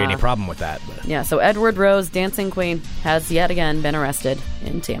 I don't see any problem with that. But. Yeah, so Edward Rose, dancing queen, has yet again been arrested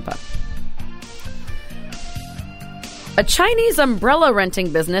in Tampa. A Chinese umbrella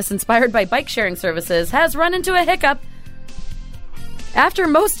renting business inspired by bike sharing services has run into a hiccup after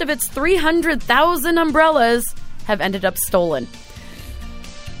most of its 300,000 umbrellas have ended up stolen.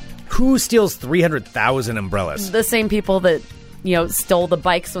 Who steals 300,000 umbrellas? The same people that, stole the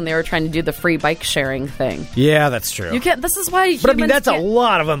bikes when they were trying to do the free bike sharing thing. Yeah, that's true. This is why But I mean, that's a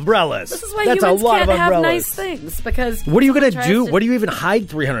lot of umbrellas. This is why humans can't have nice things, because... What are you going to do? What do you even hide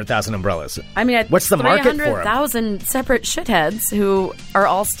 300,000 umbrellas? I mean, what's the market for them? 300,000 separate shitheads who are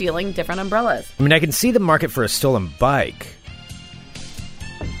all stealing different umbrellas. I mean, I can see the market for a stolen bike.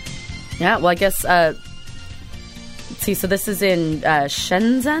 Yeah, well, I guess... let's see, so this is in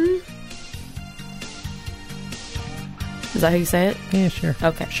Shenzhen? Is that how you say it? Yeah, sure.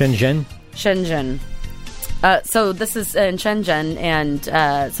 Okay. Shenzhen. So this is in Shenzhen,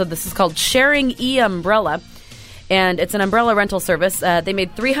 and so this is called Sharing E-Umbrella, and it's an umbrella rental service. They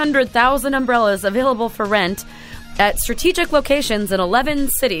made 300,000 umbrellas available for rent at strategic locations in 11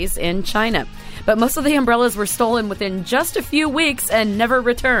 cities in China. But most of the umbrellas were stolen within just a few weeks and never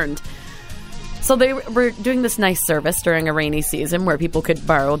returned. So they were doing this nice service during a rainy season where people could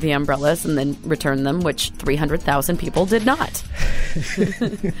borrow the umbrellas and then return them, which 300,000 people did not.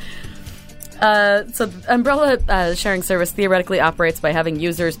 So the umbrella sharing service theoretically operates by having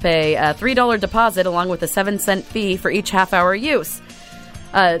users pay a $3 deposit along with a 7-cent fee for each half-hour use.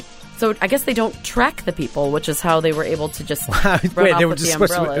 So I guess they don't track the people, which is how they were able to just run off with the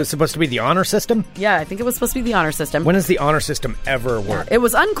umbrellas. It was supposed to be the honor system? Yeah, I think it was supposed to be the honor system. When has the honor system ever worked? It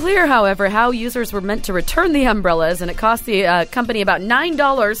was unclear, however, how users were meant to return the umbrellas, and it cost the company about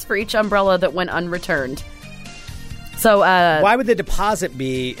 $9 for each umbrella that went unreturned. So why would the deposit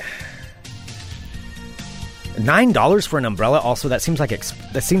be $9 for an umbrella? Also, that seems like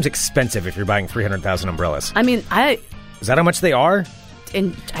that seems expensive if you're buying 300,000 umbrellas. I mean, is that how much they are?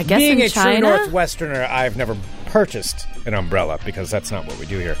 I guess being in China? Being a true Northwesterner, I've never purchased an umbrella because that's not what we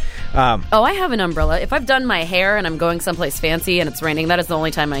do here. I have an umbrella. If I've done my hair and I'm going someplace fancy and it's raining, that is the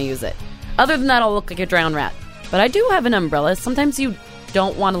only time I use it. Other than that, I'll look like a drowned rat. But I do have an umbrella. Sometimes you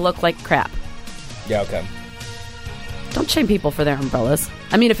don't want to look like crap. Yeah, okay. Don't shame people for their umbrellas.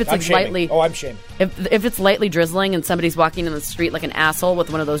 I mean, if it's lightly... Oh, I'm shaming. If it's lightly drizzling and somebody's walking in the street like an asshole with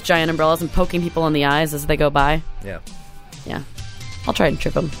one of those giant umbrellas and poking people in the eyes as they go by. Yeah. Yeah. I'll try and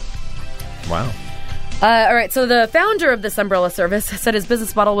trip them. Wow. All right, so the founder of this umbrella service said his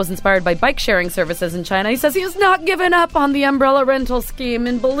business model was inspired by bike sharing services in China. He says he has not given up on the umbrella rental scheme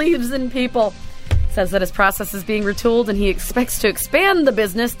and believes in people. He says that his process is being retooled and he expects to expand the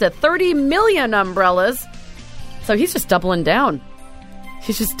business to 30 million umbrellas. So he's just doubling down.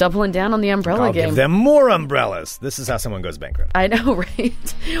 He's just doubling down on the umbrella game. I'll give them more umbrellas. This is how someone goes bankrupt. I know,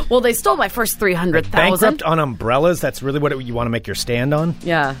 right? Well, they stole my first 300,000. Bankrupt on umbrellas? That's really what you want to make your stand on?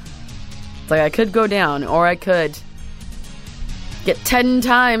 Yeah. It's like I could go down, or I could get 10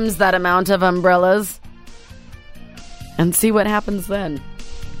 times that amount of umbrellas and see what happens then.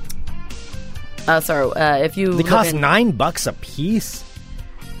 If you They cost $9 a piece?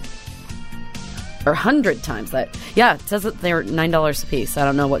 Or 100 times that. Yeah, it says that they're $9 a piece. I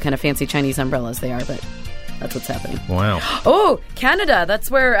don't know what kind of fancy Chinese umbrellas they are, but that's what's happening. Wow. Oh, Canada. That's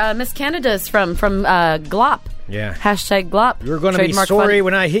where Miss Canada is from GLOP. Yeah. Hashtag GLOP. You're going to be sorry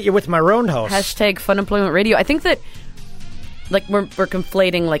when I hit you with my roundhouse. Hashtag Fun Employment Radio. I think that like we're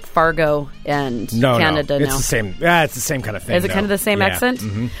conflating like Fargo and Canada now. It's the same. Yeah, it's the same kind of thing. Is it kind of the same accent?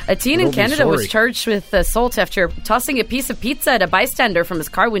 Mm-hmm. A teen in Canada was charged with assault after tossing a piece of pizza at a bystander from his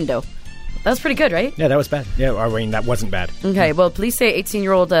car window. That was pretty good, right? Yeah, that was bad. Yeah, I mean, that wasn't bad. Okay, well, police say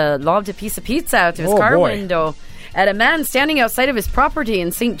 18-year-old lobbed a piece of pizza out of his car window at a man standing outside of his property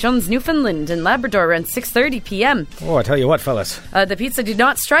in St. John's, Newfoundland and Labrador around 6:30 p.m. Oh, I tell you what, fellas. The pizza did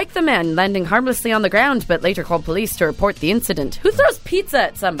not strike the man, landing harmlessly on the ground, but later called police to report the incident. Who throws pizza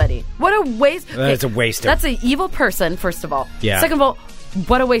at somebody? What a waste. That's a waste. That's an evil person, first of all. Yeah. Second of all,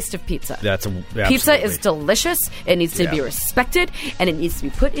 what a waste of pizza. Pizza is delicious. It needs to be respected, and it needs to be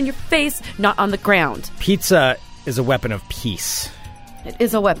put in your face, not on the ground. Pizza is a weapon of peace. It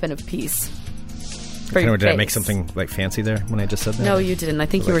is a weapon of peace. Did I make something like fancy there when I just said that? No, you didn't. I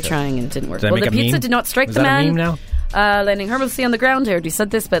think you were trying and it didn't work. Well, the pizza did not strike the man. Is that a meme now? Landing harmlessly on the ground. I already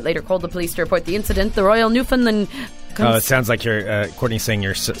said this, but later called the police to report the incident. The Royal Newfoundland... it sounds like Courtney's saying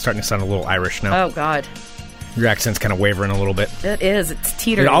you're starting to sound a little Irish now. Oh, God. Your accent's kind of wavering a little bit. It is. It's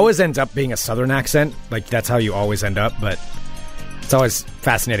teetering. It always ends up being a southern accent. Like, that's how you always end up, but it's always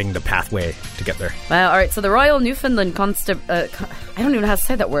fascinating the pathway to get there. Well, all right, so the Royal Newfoundland I don't even know how to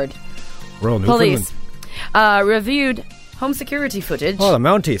say that word. Royal Newfoundland. Police reviewed home security footage. Oh, the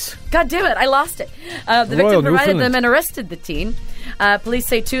Mounties. God damn it, I lost it. The victim provided them and arrested the teen. Police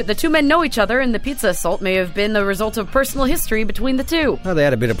say the two men know each other, and the pizza assault may have been the result of personal history between the two. Well, they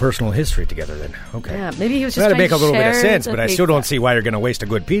had a bit of personal history together then. Okay. Yeah, maybe he was just trying trying to make a little bit of share sense, the but I pizza. still don't see why you're going to waste a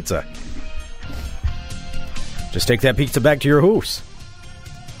good pizza. Just take that pizza back to your house.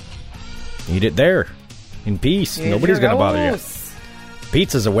 Eat it there, in peace. Nobody's going to bother you.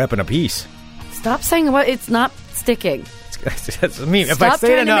 Pizza's a weapon of peace. Stop saying what it's not sticking. That's a meme. Stop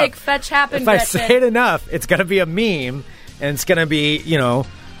trying to make fetch happen. If I say it enough, it's going to be a meme, and it's going to be,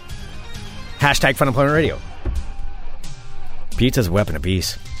 hashtag Fun Employment Radio. Pizza's a weapon of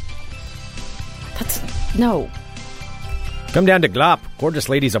peace. No. Come down to GLOP, Gorgeous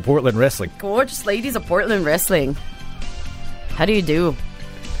Ladies of Portland Wrestling. Gorgeous Ladies of Portland Wrestling. How do you do?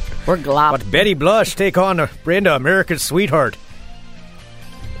 We're GLOP. But Betty Blush take on Brenda, America's sweetheart.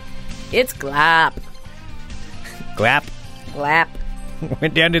 It's GLAP. GLAP. GLAP.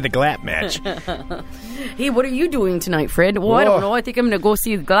 Went down to the GLAP match. Hey, what are you doing tonight, Fred? Well, I don't know. I think I'm going to go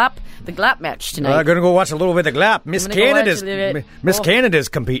see the GLAP match tonight. I'm going to go watch a little bit of GLAP. Miss Canada's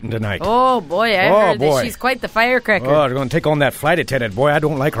competing tonight. Oh, boy. I heard that she's quite the firecracker. Oh, they're going to take on that flight attendant. Boy, I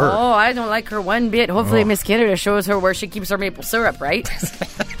don't like her. Oh, I don't like her one bit. Hopefully Miss Canada shows her where she keeps her maple syrup, right?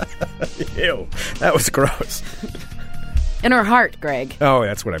 Ew. That was gross. In her heart, Greg. Oh,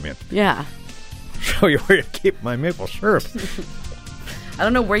 that's what I meant. Yeah. Show you where to keep my maple syrup. I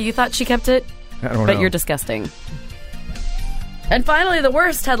don't know where you thought she kept it, but you're disgusting. And finally, the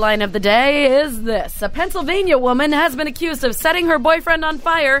worst headline of the day is this. A Pennsylvania woman has been accused of setting her boyfriend on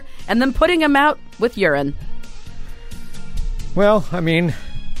fire and then putting him out with urine. Well, I mean,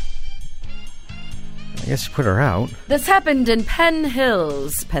 I guess you put her out. This happened in Penn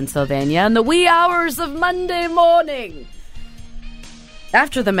Hills, Pennsylvania, in the wee hours of Monday morning.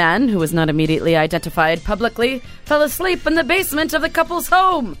 After the man, who was not immediately identified publicly, fell asleep in the basement of the couple's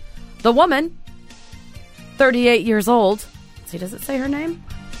home. The woman, 38 years old. See, does it say her name?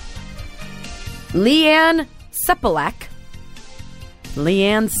 Leanne Sepelak.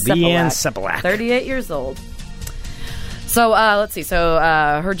 Leanne Sepelak. 38 years old. So, let's see. So,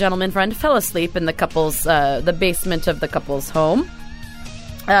 her gentleman friend fell asleep in the basement of the couple's home.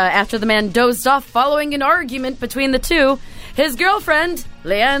 After the man dozed off following an argument between the two, his girlfriend,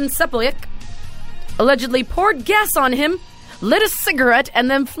 Leanne Sepelak, allegedly poured gas on him, lit a cigarette, and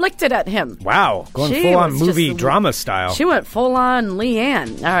then flicked it at him. Wow. Going full-on movie drama style. She went full-on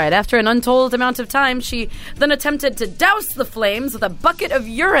Leanne. All right. After an untold amount of time, she then attempted to douse the flames with a bucket of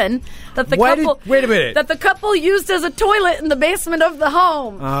urine that the wait a minute. That the couple used as a toilet in the basement of the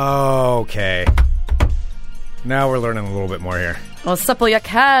home. Oh, okay. Now we're learning a little bit more here. Well, Sepelyak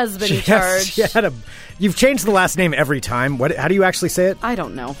has been charged. You've changed the last name every time. How do you actually say it? I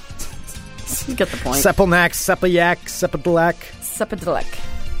don't know. You get the point. Sepelnak, Sepelyak. Sepelyak.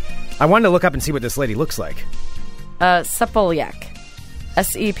 I wanted to look up and see what this lady looks like. Sepelyak.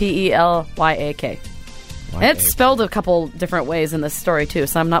 Sepelyak. And it's spelled a couple different ways in this story, too,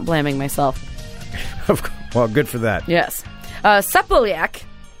 so I'm not blaming myself. Well, good for that. Yes. Sepelyak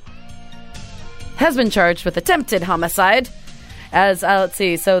has been charged with attempted homicide. As, let's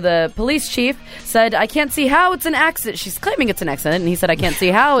see, so the police chief said, I can't see how it's an accident. She's claiming it's an accident, and he said, I can't see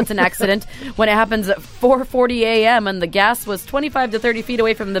how it's an accident when it happens at 4:40 a.m. and the gas was 25 to 30 feet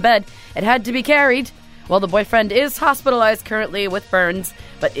away from the bed. It had to be carried. Well, the boyfriend is hospitalized currently with burns,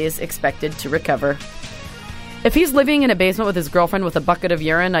 but is expected to recover. If he's living in a basement with his girlfriend with a bucket of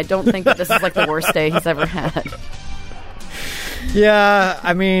urine, I don't think that this is like the worst day he's ever had. Yeah,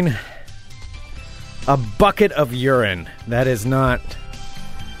 I mean, a bucket of urine. That is not...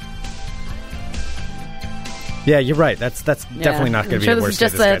 Yeah, you're right. That's definitely not going to be the worst day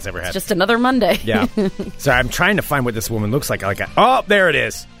this guy's ever had. It's just another Monday. Yeah. So I'm trying to find what this woman looks like. Oh, there it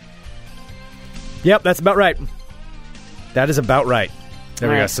is. Yep, that's about right. That is about right. There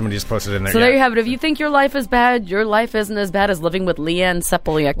we go. Somebody just posted in there. So there you have it. If you think your life is bad, your life isn't as bad as living with Leanne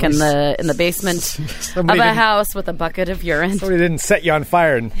Sepelyak in the basement of a house with a bucket of urine. Somebody didn't set you on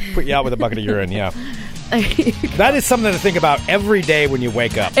fire and put you out with a bucket of urine, yeah. That is something to think about every day when you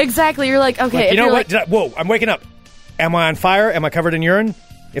wake up. Exactly. You're like, okay. Like, you know what? Whoa, I'm waking up. Am I on fire? Am I covered in urine?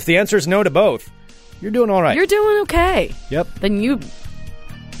 If the answer is no to both, you're doing all right. You're doing okay. Yep. Then you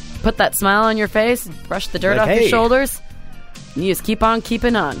put that smile on your face, brush the dirt off your shoulders. You just keep on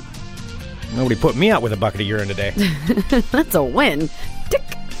keeping on. Nobody put me out with a bucket of urine today. That's a win. Tick.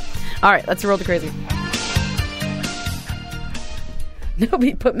 All right, let's roll the crazy.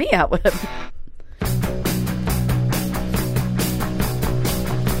 Nobody put me out with it.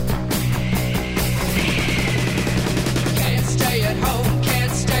 Can't stay at home,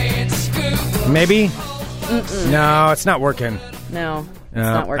 can't stay in school. Maybe? No, it's not working. No, it's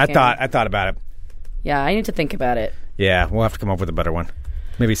not working. I thought about it. Yeah, I need to think about it. Yeah, we'll have to come up with a better one.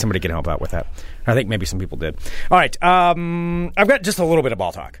 Maybe somebody can help out with that. I think maybe some people did. All right, I've got just a little bit of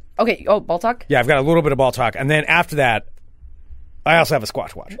ball talk. Okay, ball talk? Yeah, I've got a little bit of ball talk. And then after that, I also have a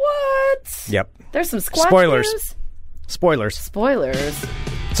Squatch Watch. What? Yep. There's some Squatch Spoilers. news? Spoilers.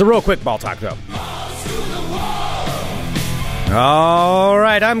 It's a real quick ball talk, though. All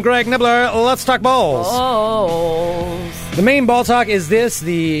right, I'm Greg Nibbler. Let's talk balls. Balls. The main ball talk is this: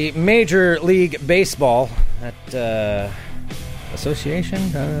 the Major League Baseball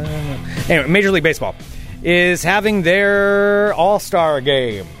Association. Anyway, Major League Baseball is having their All-Star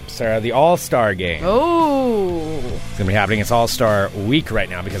game. Sarah, the All-Star game. Oh. It's going to be happening. It's All-Star Week right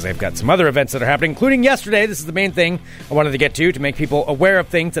now because they've got some other events that are happening, including yesterday. This is the main thing I wanted to get to make people aware of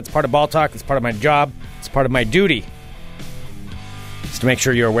things. That's part of ball talk. It's part of my job. It's part of my duty. It's to make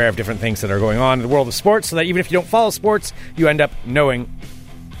sure you're aware of different things that are going on in the world of sports so that even if you don't follow sports, you end up knowing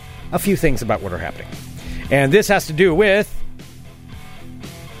a few things about what are happening. And this has to do with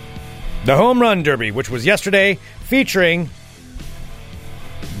the Home Run Derby, which was yesterday, featuring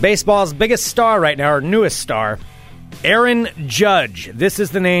baseball's biggest star right now, or newest star, Aaron Judge. This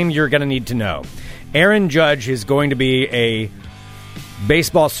is the name you're going to need to know. Aaron Judge is going to be a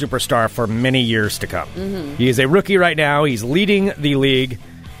baseball superstar for many years to come. Mm-hmm. He is a rookie right now. He's leading the league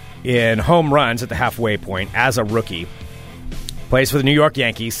in home runs at the halfway point as a rookie. Plays for the New York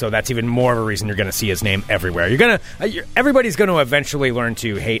Yankees, so that's even more of a reason you're going to see his name everywhere. Everybody's going to eventually learn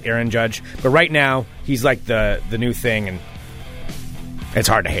to hate Aaron Judge, but right now he's like the new thing, and it's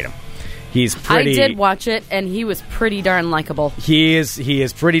hard to hate him. He's pretty. I did watch it, and he was pretty darn likable. He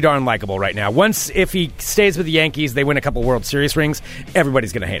is pretty darn likable right now. If he stays with the Yankees, they win a couple World Series rings,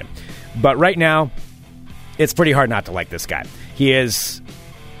 everybody's going to hate him. But right now, it's pretty hard not to like this guy. He is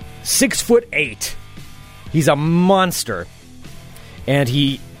 6'8". He's a monster, and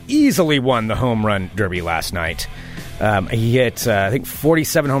he easily won the home run derby last night. He hit, I think,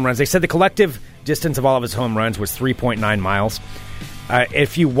 47 home runs. They said the collective distance of all of his home runs was 3.9 miles.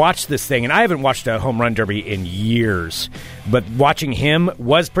 If you watch this thing, and I haven't watched a home run derby in years, but watching him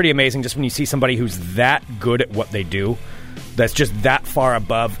was pretty amazing just when you see somebody who's that good at what they do, that's just that far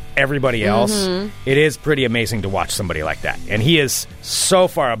above everybody else. Mm-hmm. It is pretty amazing to watch somebody like that. And he is so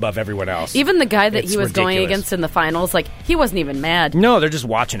far above everyone else. Even the guy that he was going against in the finals, like, he wasn't even mad. No, they're just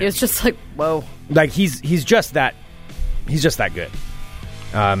watching it. It was just like, whoa. Like, he's just that good.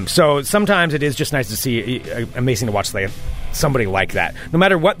 So sometimes it is just nice to see, amazing to watch somebody like that. No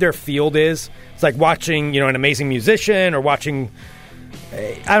matter what their field is, it's like watching, an amazing musician or watching,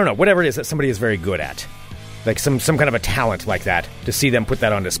 I don't know, whatever it is that somebody is very good at. Like some kind of a talent like that, to see them put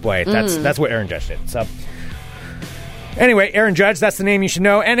that on display. That's what Aaron Judge did. So anyway, Aaron Judge, that's the name you should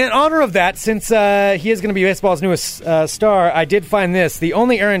know. And in honor of that, since he is going to be baseball's newest star, I did find this. The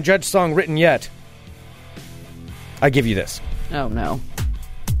only Aaron Judge song written yet. I give you this. Oh, no.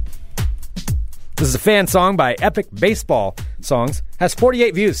 This is a fan song by Epic Baseball Songs. Has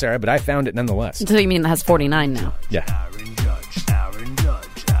 48 views, Sarah, but I found it nonetheless. So you mean it has 49 now? Yeah. Aaron Judge, Aaron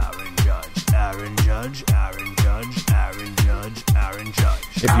Judge, Aaron Judge, Aaron Judge, Aaron Judge, Aaron Judge, Aaron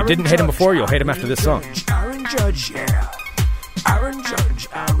Judge. If you didn't hate him before, you'll hate him after this song. Aaron Judge, yeah. Aaron Judge,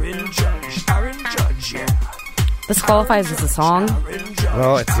 Aaron Judge, Aaron Judge, yeah. This qualifies as a song?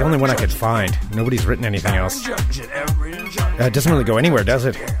 Well, it's the only one I could find. Nobody's written anything else. It doesn't really go anywhere, does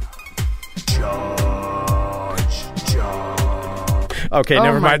it? Okay,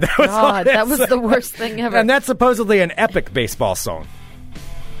 never mind. That was God, that was the worst thing ever. And that's supposedly an epic baseball song.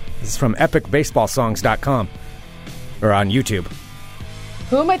 This is from epicbaseballsongs.com. Or on YouTube.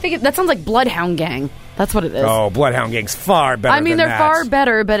 Who am I thinking? That sounds like Bloodhound Gang. That's what it is. Oh, Bloodhound Gang's far better I mean, than they're that. far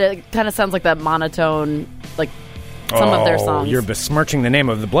better, but it kind of sounds like that monotone, like some of their songs. You're besmirching the name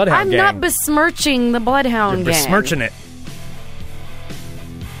of the Bloodhound Gang. I'm not besmirching the Bloodhound You're Gang. besmirching it.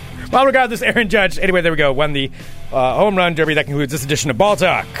 Well, regardless, Aaron Judge, anyway, there we go, won the home run derby. That concludes this edition of Ball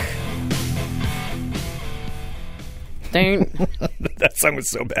Talk. Dang. That song was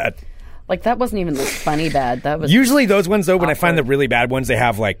so bad. Like, that wasn't even funny bad. That was Usually those ones, though, when I find the awkward. really bad ones, they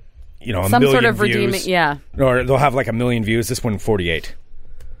have, like, you know, a some million sort of views. redeeming, yeah. Or they'll have, like, a million views. This one, 48.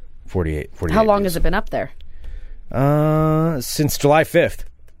 48 How long views. has it been up there? Since July 5th.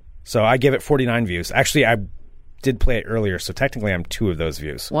 So I give it 49 views. Actually, I did play it earlier, so technically I'm 2 of those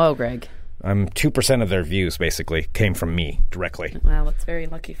views. Whoa, Greg. I'm 2% of their views, basically, came from me directly. Wow, that's very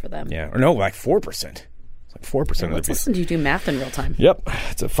lucky for them. Yeah. Or no, like 4%. It's like 4% of Let's their views. listen to you do math in real time. Yep.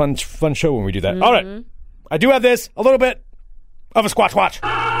 It's a fun show when we do that. All right. I do have this, a little bit of a Squatch Watch. I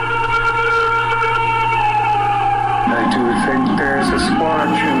do think there's a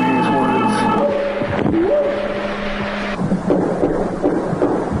squatch in these woods.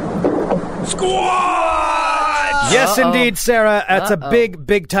 Yes, indeed, Sarah. It's a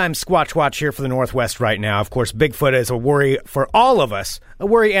big time Squatch Watch here for the Northwest right now. Of course, Bigfoot is a worry for all of us, a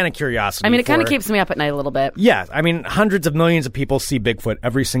worry and a curiosity. I mean, it kind of for- keeps me up at night a little bit. Yeah, I mean, hundreds of millions of people see Bigfoot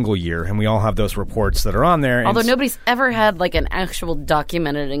every single year, and we all have those reports that are on there. and Although nobody's ever had like an actual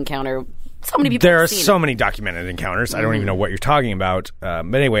documented encounter. So many people there are have seen so it. many documented encounters. I don't even know what you're talking about.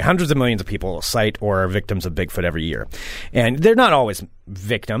 But anyway, hundreds of millions of people cite or are victims of Bigfoot every year. And they're not always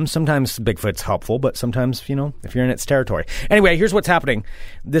victims. Sometimes Bigfoot's helpful, but sometimes, you know, if you're in its territory. Anyway, here's what's happening.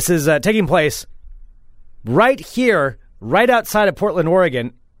 This is taking place right here, right outside of Portland,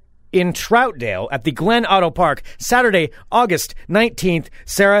 Oregon, in Troutdale at the Glen Auto Park, Saturday, August 19th.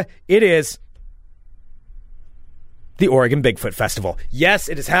 Sarah, it is the Oregon Bigfoot Festival. Yes,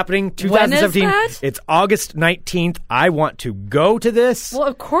 it is happening 2017. When is that? It's August 19th. I want to go to this. Well,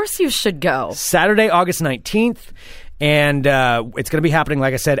 of course you should go. Saturday, August 19th. And it's going to be happening,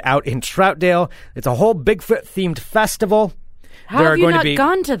 like I said, out in Troutdale. It's a whole Bigfoot-themed festival. How have you not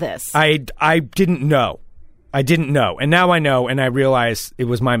gone to this? I didn't know. I didn't know. And now I know, and I realize it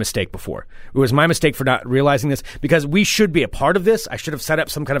was my mistake before. It was my mistake for not realizing this, because we should be a part of this. I should have set up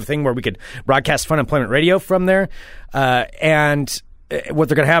some kind of thing where we could broadcast Fun Employment Radio from there. And what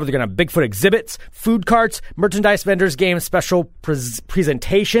they're going to have Bigfoot exhibits, food carts, merchandise vendors, games, special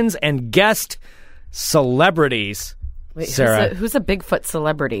presentations, and guest celebrities. Wait, Sarah. who's a Bigfoot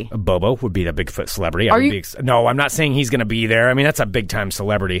celebrity? Bobo would be the Bigfoot celebrity. Are I would you- be no, I'm not saying he's going to be there. I mean, that's a big-time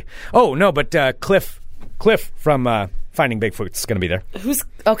celebrity. Oh, no, but Cliff from Finding Bigfoot's going to be there. Who's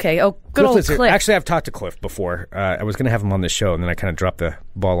okay? Oh, good old is here. Cliff. Actually, I've talked to Cliff before. I was going to have him on this show, and then I kind of dropped the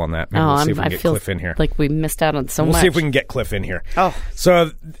ball on that. Maybe we'll see if we can I get feel Cliff in here. like we missed out on so We'll much. see if we can get Cliff in here. Oh.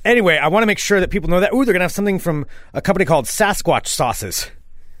 So, anyway, I want to make sure that people know that. Ooh, they're going to have something from a company called Sasquatch Sauces.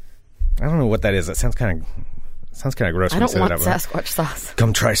 I don't know what that is. That sounds kind of gross. I when you don't say want that out loud. Sasquatch sauce.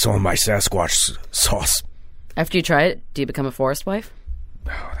 Come try some of my Sasquatch sauce. After you try it, do you become a forest wife?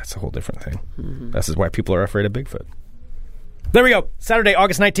 Oh, that's a whole different thing. This is why people are afraid of Bigfoot. There we go. Saturday,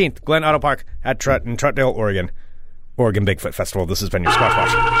 August 19th, Glen Auto Park at in Troutdale, Oregon. Oregon Bigfoot Festival. This has been your Squatch Watch.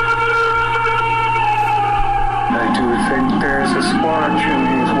 I do think there's a squatch in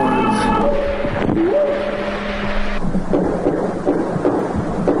these woods.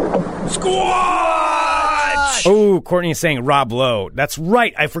 Oh, Courtney is saying Rob Lowe. That's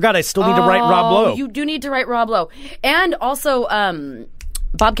right. I forgot. I still need to write Rob Lowe. You do need to write Rob Lowe. And also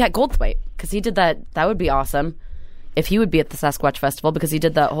Bobcat Goldthwait, because he did that. That would be awesome if he would be at the Sasquatch Festival, because he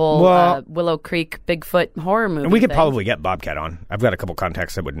did that whole Willow Creek Bigfoot horror movie. And we could thing. probably get Bobcat on. I've got a couple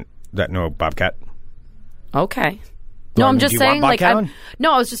contacts that know Bobcat. Okay. Do No, I I'm mean, just do you want saying, like, Bobcat on?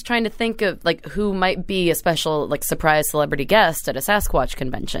 no, I was just trying to think of like who might be a special, like, surprise celebrity guest at a Sasquatch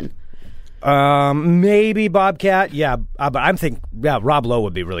convention. Maybe Bobcat. Yeah, but I'm thinking, Rob Lowe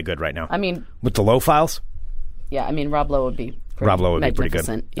would be really good right now. I mean, with the Lowe files. yeah, I mean, Rob Lowe would be Rob Lowe would be pretty good.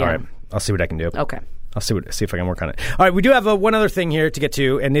 magnificent. Yeah. All right. I'll see what I can do. Okay. I'll see if I can work on it. All right, we do have one other thing here to get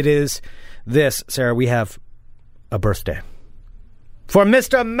to, and it is this, Sarah. We have a birthday for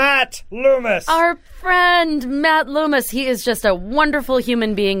Mr. Matt Loomis. Our friend Matt Loomis. He is just a wonderful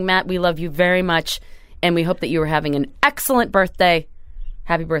human being. Matt, we love you very much, and we hope that you are having an excellent birthday.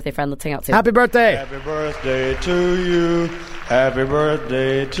 Happy birthday, friend. Let's hang out soon. Happy birthday. Happy birthday to you. Happy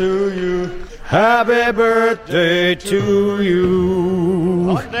birthday to you. Happy birthday to you.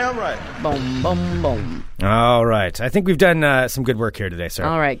 Oh, damn right. Boom, boom, boom. All right. I think we've done some good work here today, sir.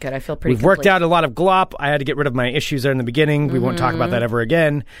 All right, good. I feel pretty We've worked complete. out a lot of glop. I had to get rid of my issues there in the beginning. We won't talk about that ever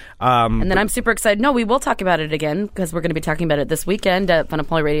again. And then I'm super excited. No, we will talk about it again because we're going to be talking about it this weekend at Fun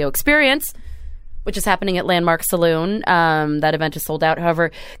Employment Radio Experience, which is happening at Landmark Saloon. That event is sold out.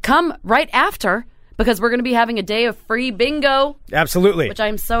 However, come right after because we're going to be having a day of free bingo. Absolutely. Which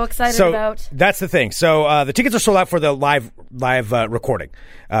I'm so excited about. That's the thing. So the tickets are sold out for the live recording,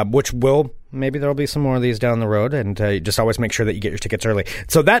 which will... Maybe there'll be some more of these down the road, and just always make sure that you get your tickets early.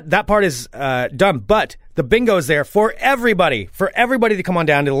 So that part is done, but the bingo is there for everybody to come on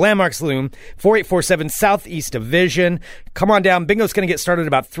down to the Landmark Saloon, 4847 Southeast Division. Come on down. Bingo's going to get started at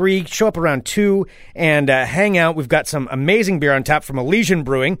about 3, show up around 2, and hang out. We've got some amazing beer on tap from Elysian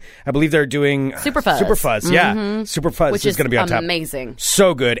Brewing. I believe they're doing... Super Fuzz. Super Fuzz, yeah. Super Fuzz Which is going to be on tap. amazing.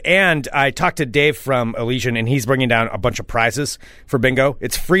 So good. And I talked to Dave from Elysian, and he's bringing down a bunch of prizes for bingo.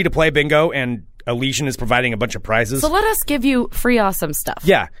 It's free to play bingo, and Elysian is providing a bunch of prizes. So let us give you free awesome stuff.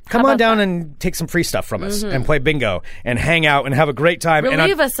 Yeah. Come How on about down that? and take some free stuff from us and play bingo and hang out and have a great time.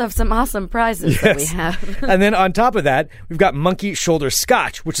 Relieve us of some awesome prizes that we have. And then on top of that, we've got Monkey Shoulder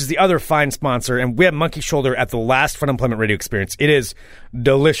Scotch, which is the other fine sponsor. And we had Monkey Shoulder at the last Fun Employment Radio Experience. It is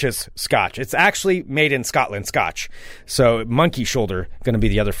delicious scotch. It's actually made in Scotland, Scotch. So Monkey Shoulder going to be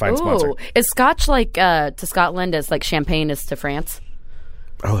the other fine sponsor. Is Scotch like to Scotland as like champagne is to France?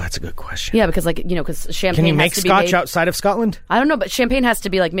 Oh, that's a good question. Yeah, because because champagne Can you make has to be scotch made, outside of Scotland? I don't know, but champagne has to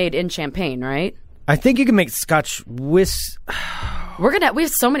be like made in Champagne, right? I think you can make scotch with... We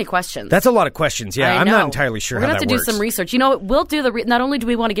have so many questions. That's a lot of questions. Yeah, I'm not entirely sure how that works. We're going to have to do some research. You know, we'll do not only do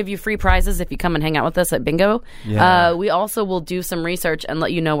we want to give you free prizes if you come and hang out with us at bingo, we also will do some research and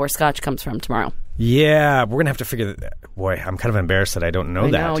let you know where scotch comes from tomorrow. Yeah, we're going to have to figure that. Boy, I'm kind of embarrassed that I don't know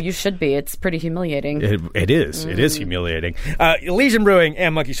that. No, you should be. It's pretty humiliating. It is. It is humiliating. Elysian Brewing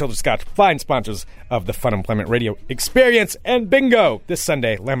and Monkey Shoulder Scotch, fine sponsors of the Fun Employment Radio Experience and Bingo this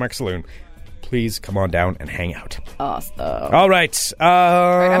Sunday, Landmark Saloon. Please come on down and hang out. Awesome. All right.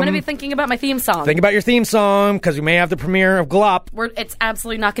 I'm going to be thinking about my theme song. Think about your theme song, because we may have the premiere of Glop. It's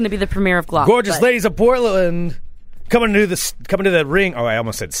absolutely not going to be the premiere of Glop. Gorgeous ladies of Portland. Coming to the ring. Oh, I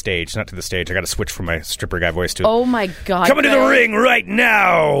almost said stage, not to the stage. I got to switch from my stripper guy voice to... Oh, my God. Coming to the ring right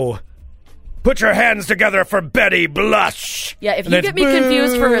now. Put your hands together for Betty Blush. Yeah, if you get me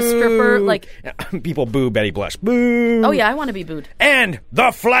confused for a stripper, like... People boo Betty Blush. Boo. Oh, yeah, I want to be booed. And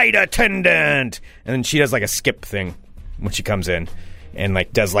the flight attendant. And then she does like a skip thing when she comes in. And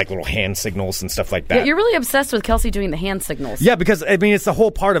like does like little hand signals and stuff like that. Yeah, you're really obsessed with Kelsey doing the hand signals. Yeah, because I mean it's the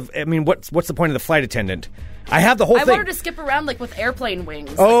whole part of. I mean, what's the point of the flight attendant? I have the whole thing. I want her to skip around like with airplane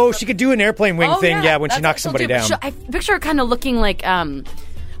wings. Oh, like, she could do an airplane wing thing. Yeah, when she knocks somebody down. I picture her kind of looking like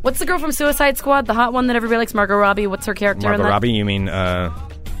what's the girl from Suicide Squad? The hot one that everybody likes, Margot Robbie. What's her character? Margot in that? Robbie? You mean my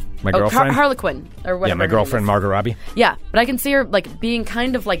girlfriend? Harley Quinn or whatever. Yeah, my girlfriend Margot Robbie. Yeah, but I can see her like being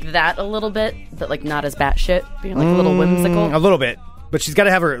kind of like that a little bit, but like not as batshit, being like a little whimsical. A little bit. But she's got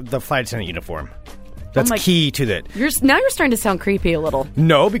to have the flight attendant uniform. That's key to that. Now you're starting to sound creepy a little.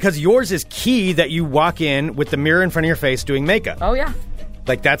 No, because yours is key that you walk in with the mirror in front of your face doing makeup. Oh, yeah.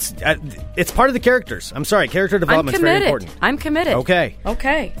 Like, that's... it's part of the characters. I'm sorry. Character development's very important. I'm committed. Okay.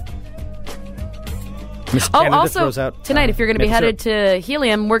 Miss Canada also, throws out, tonight, if you're going to be headed to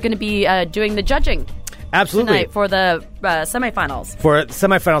Helium, we're going to be doing the judging. Absolutely. Tonight for the semifinals. For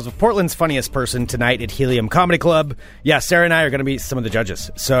semifinals of Portland's Funniest Person tonight at Helium Comedy Club. Yeah, Sarah and I are going to be some of the judges.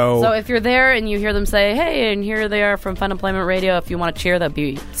 So if you're there and you hear them say, hey, and here they are from Fun Employment Radio, if you want to cheer, that'd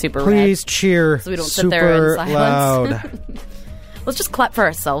be super please rad. Cheer so we don't sit there in silence. Loud. Let's just clap for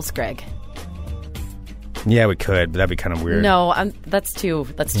ourselves, Greg. Yeah, we could, but that'd be kind of weird. No, that's too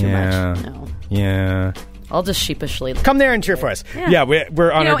much. No. Yeah. I'll just sheepishly come there and cheer for us. Yeah,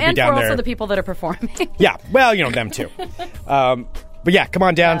 we're honored to be down there. And for also the people that are performing. Yeah, well, them too. But yeah, come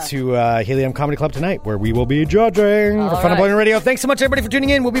on down to Helium Comedy Club tonight, where we will be judging for Fun Employment Radio. Thanks so much, everybody, for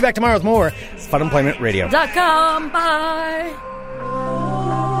tuning in. We'll be back tomorrow with more FunEmploymentRadio.com. Bye.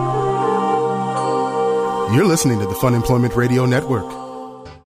 You're listening to the Fun Employment Radio Network.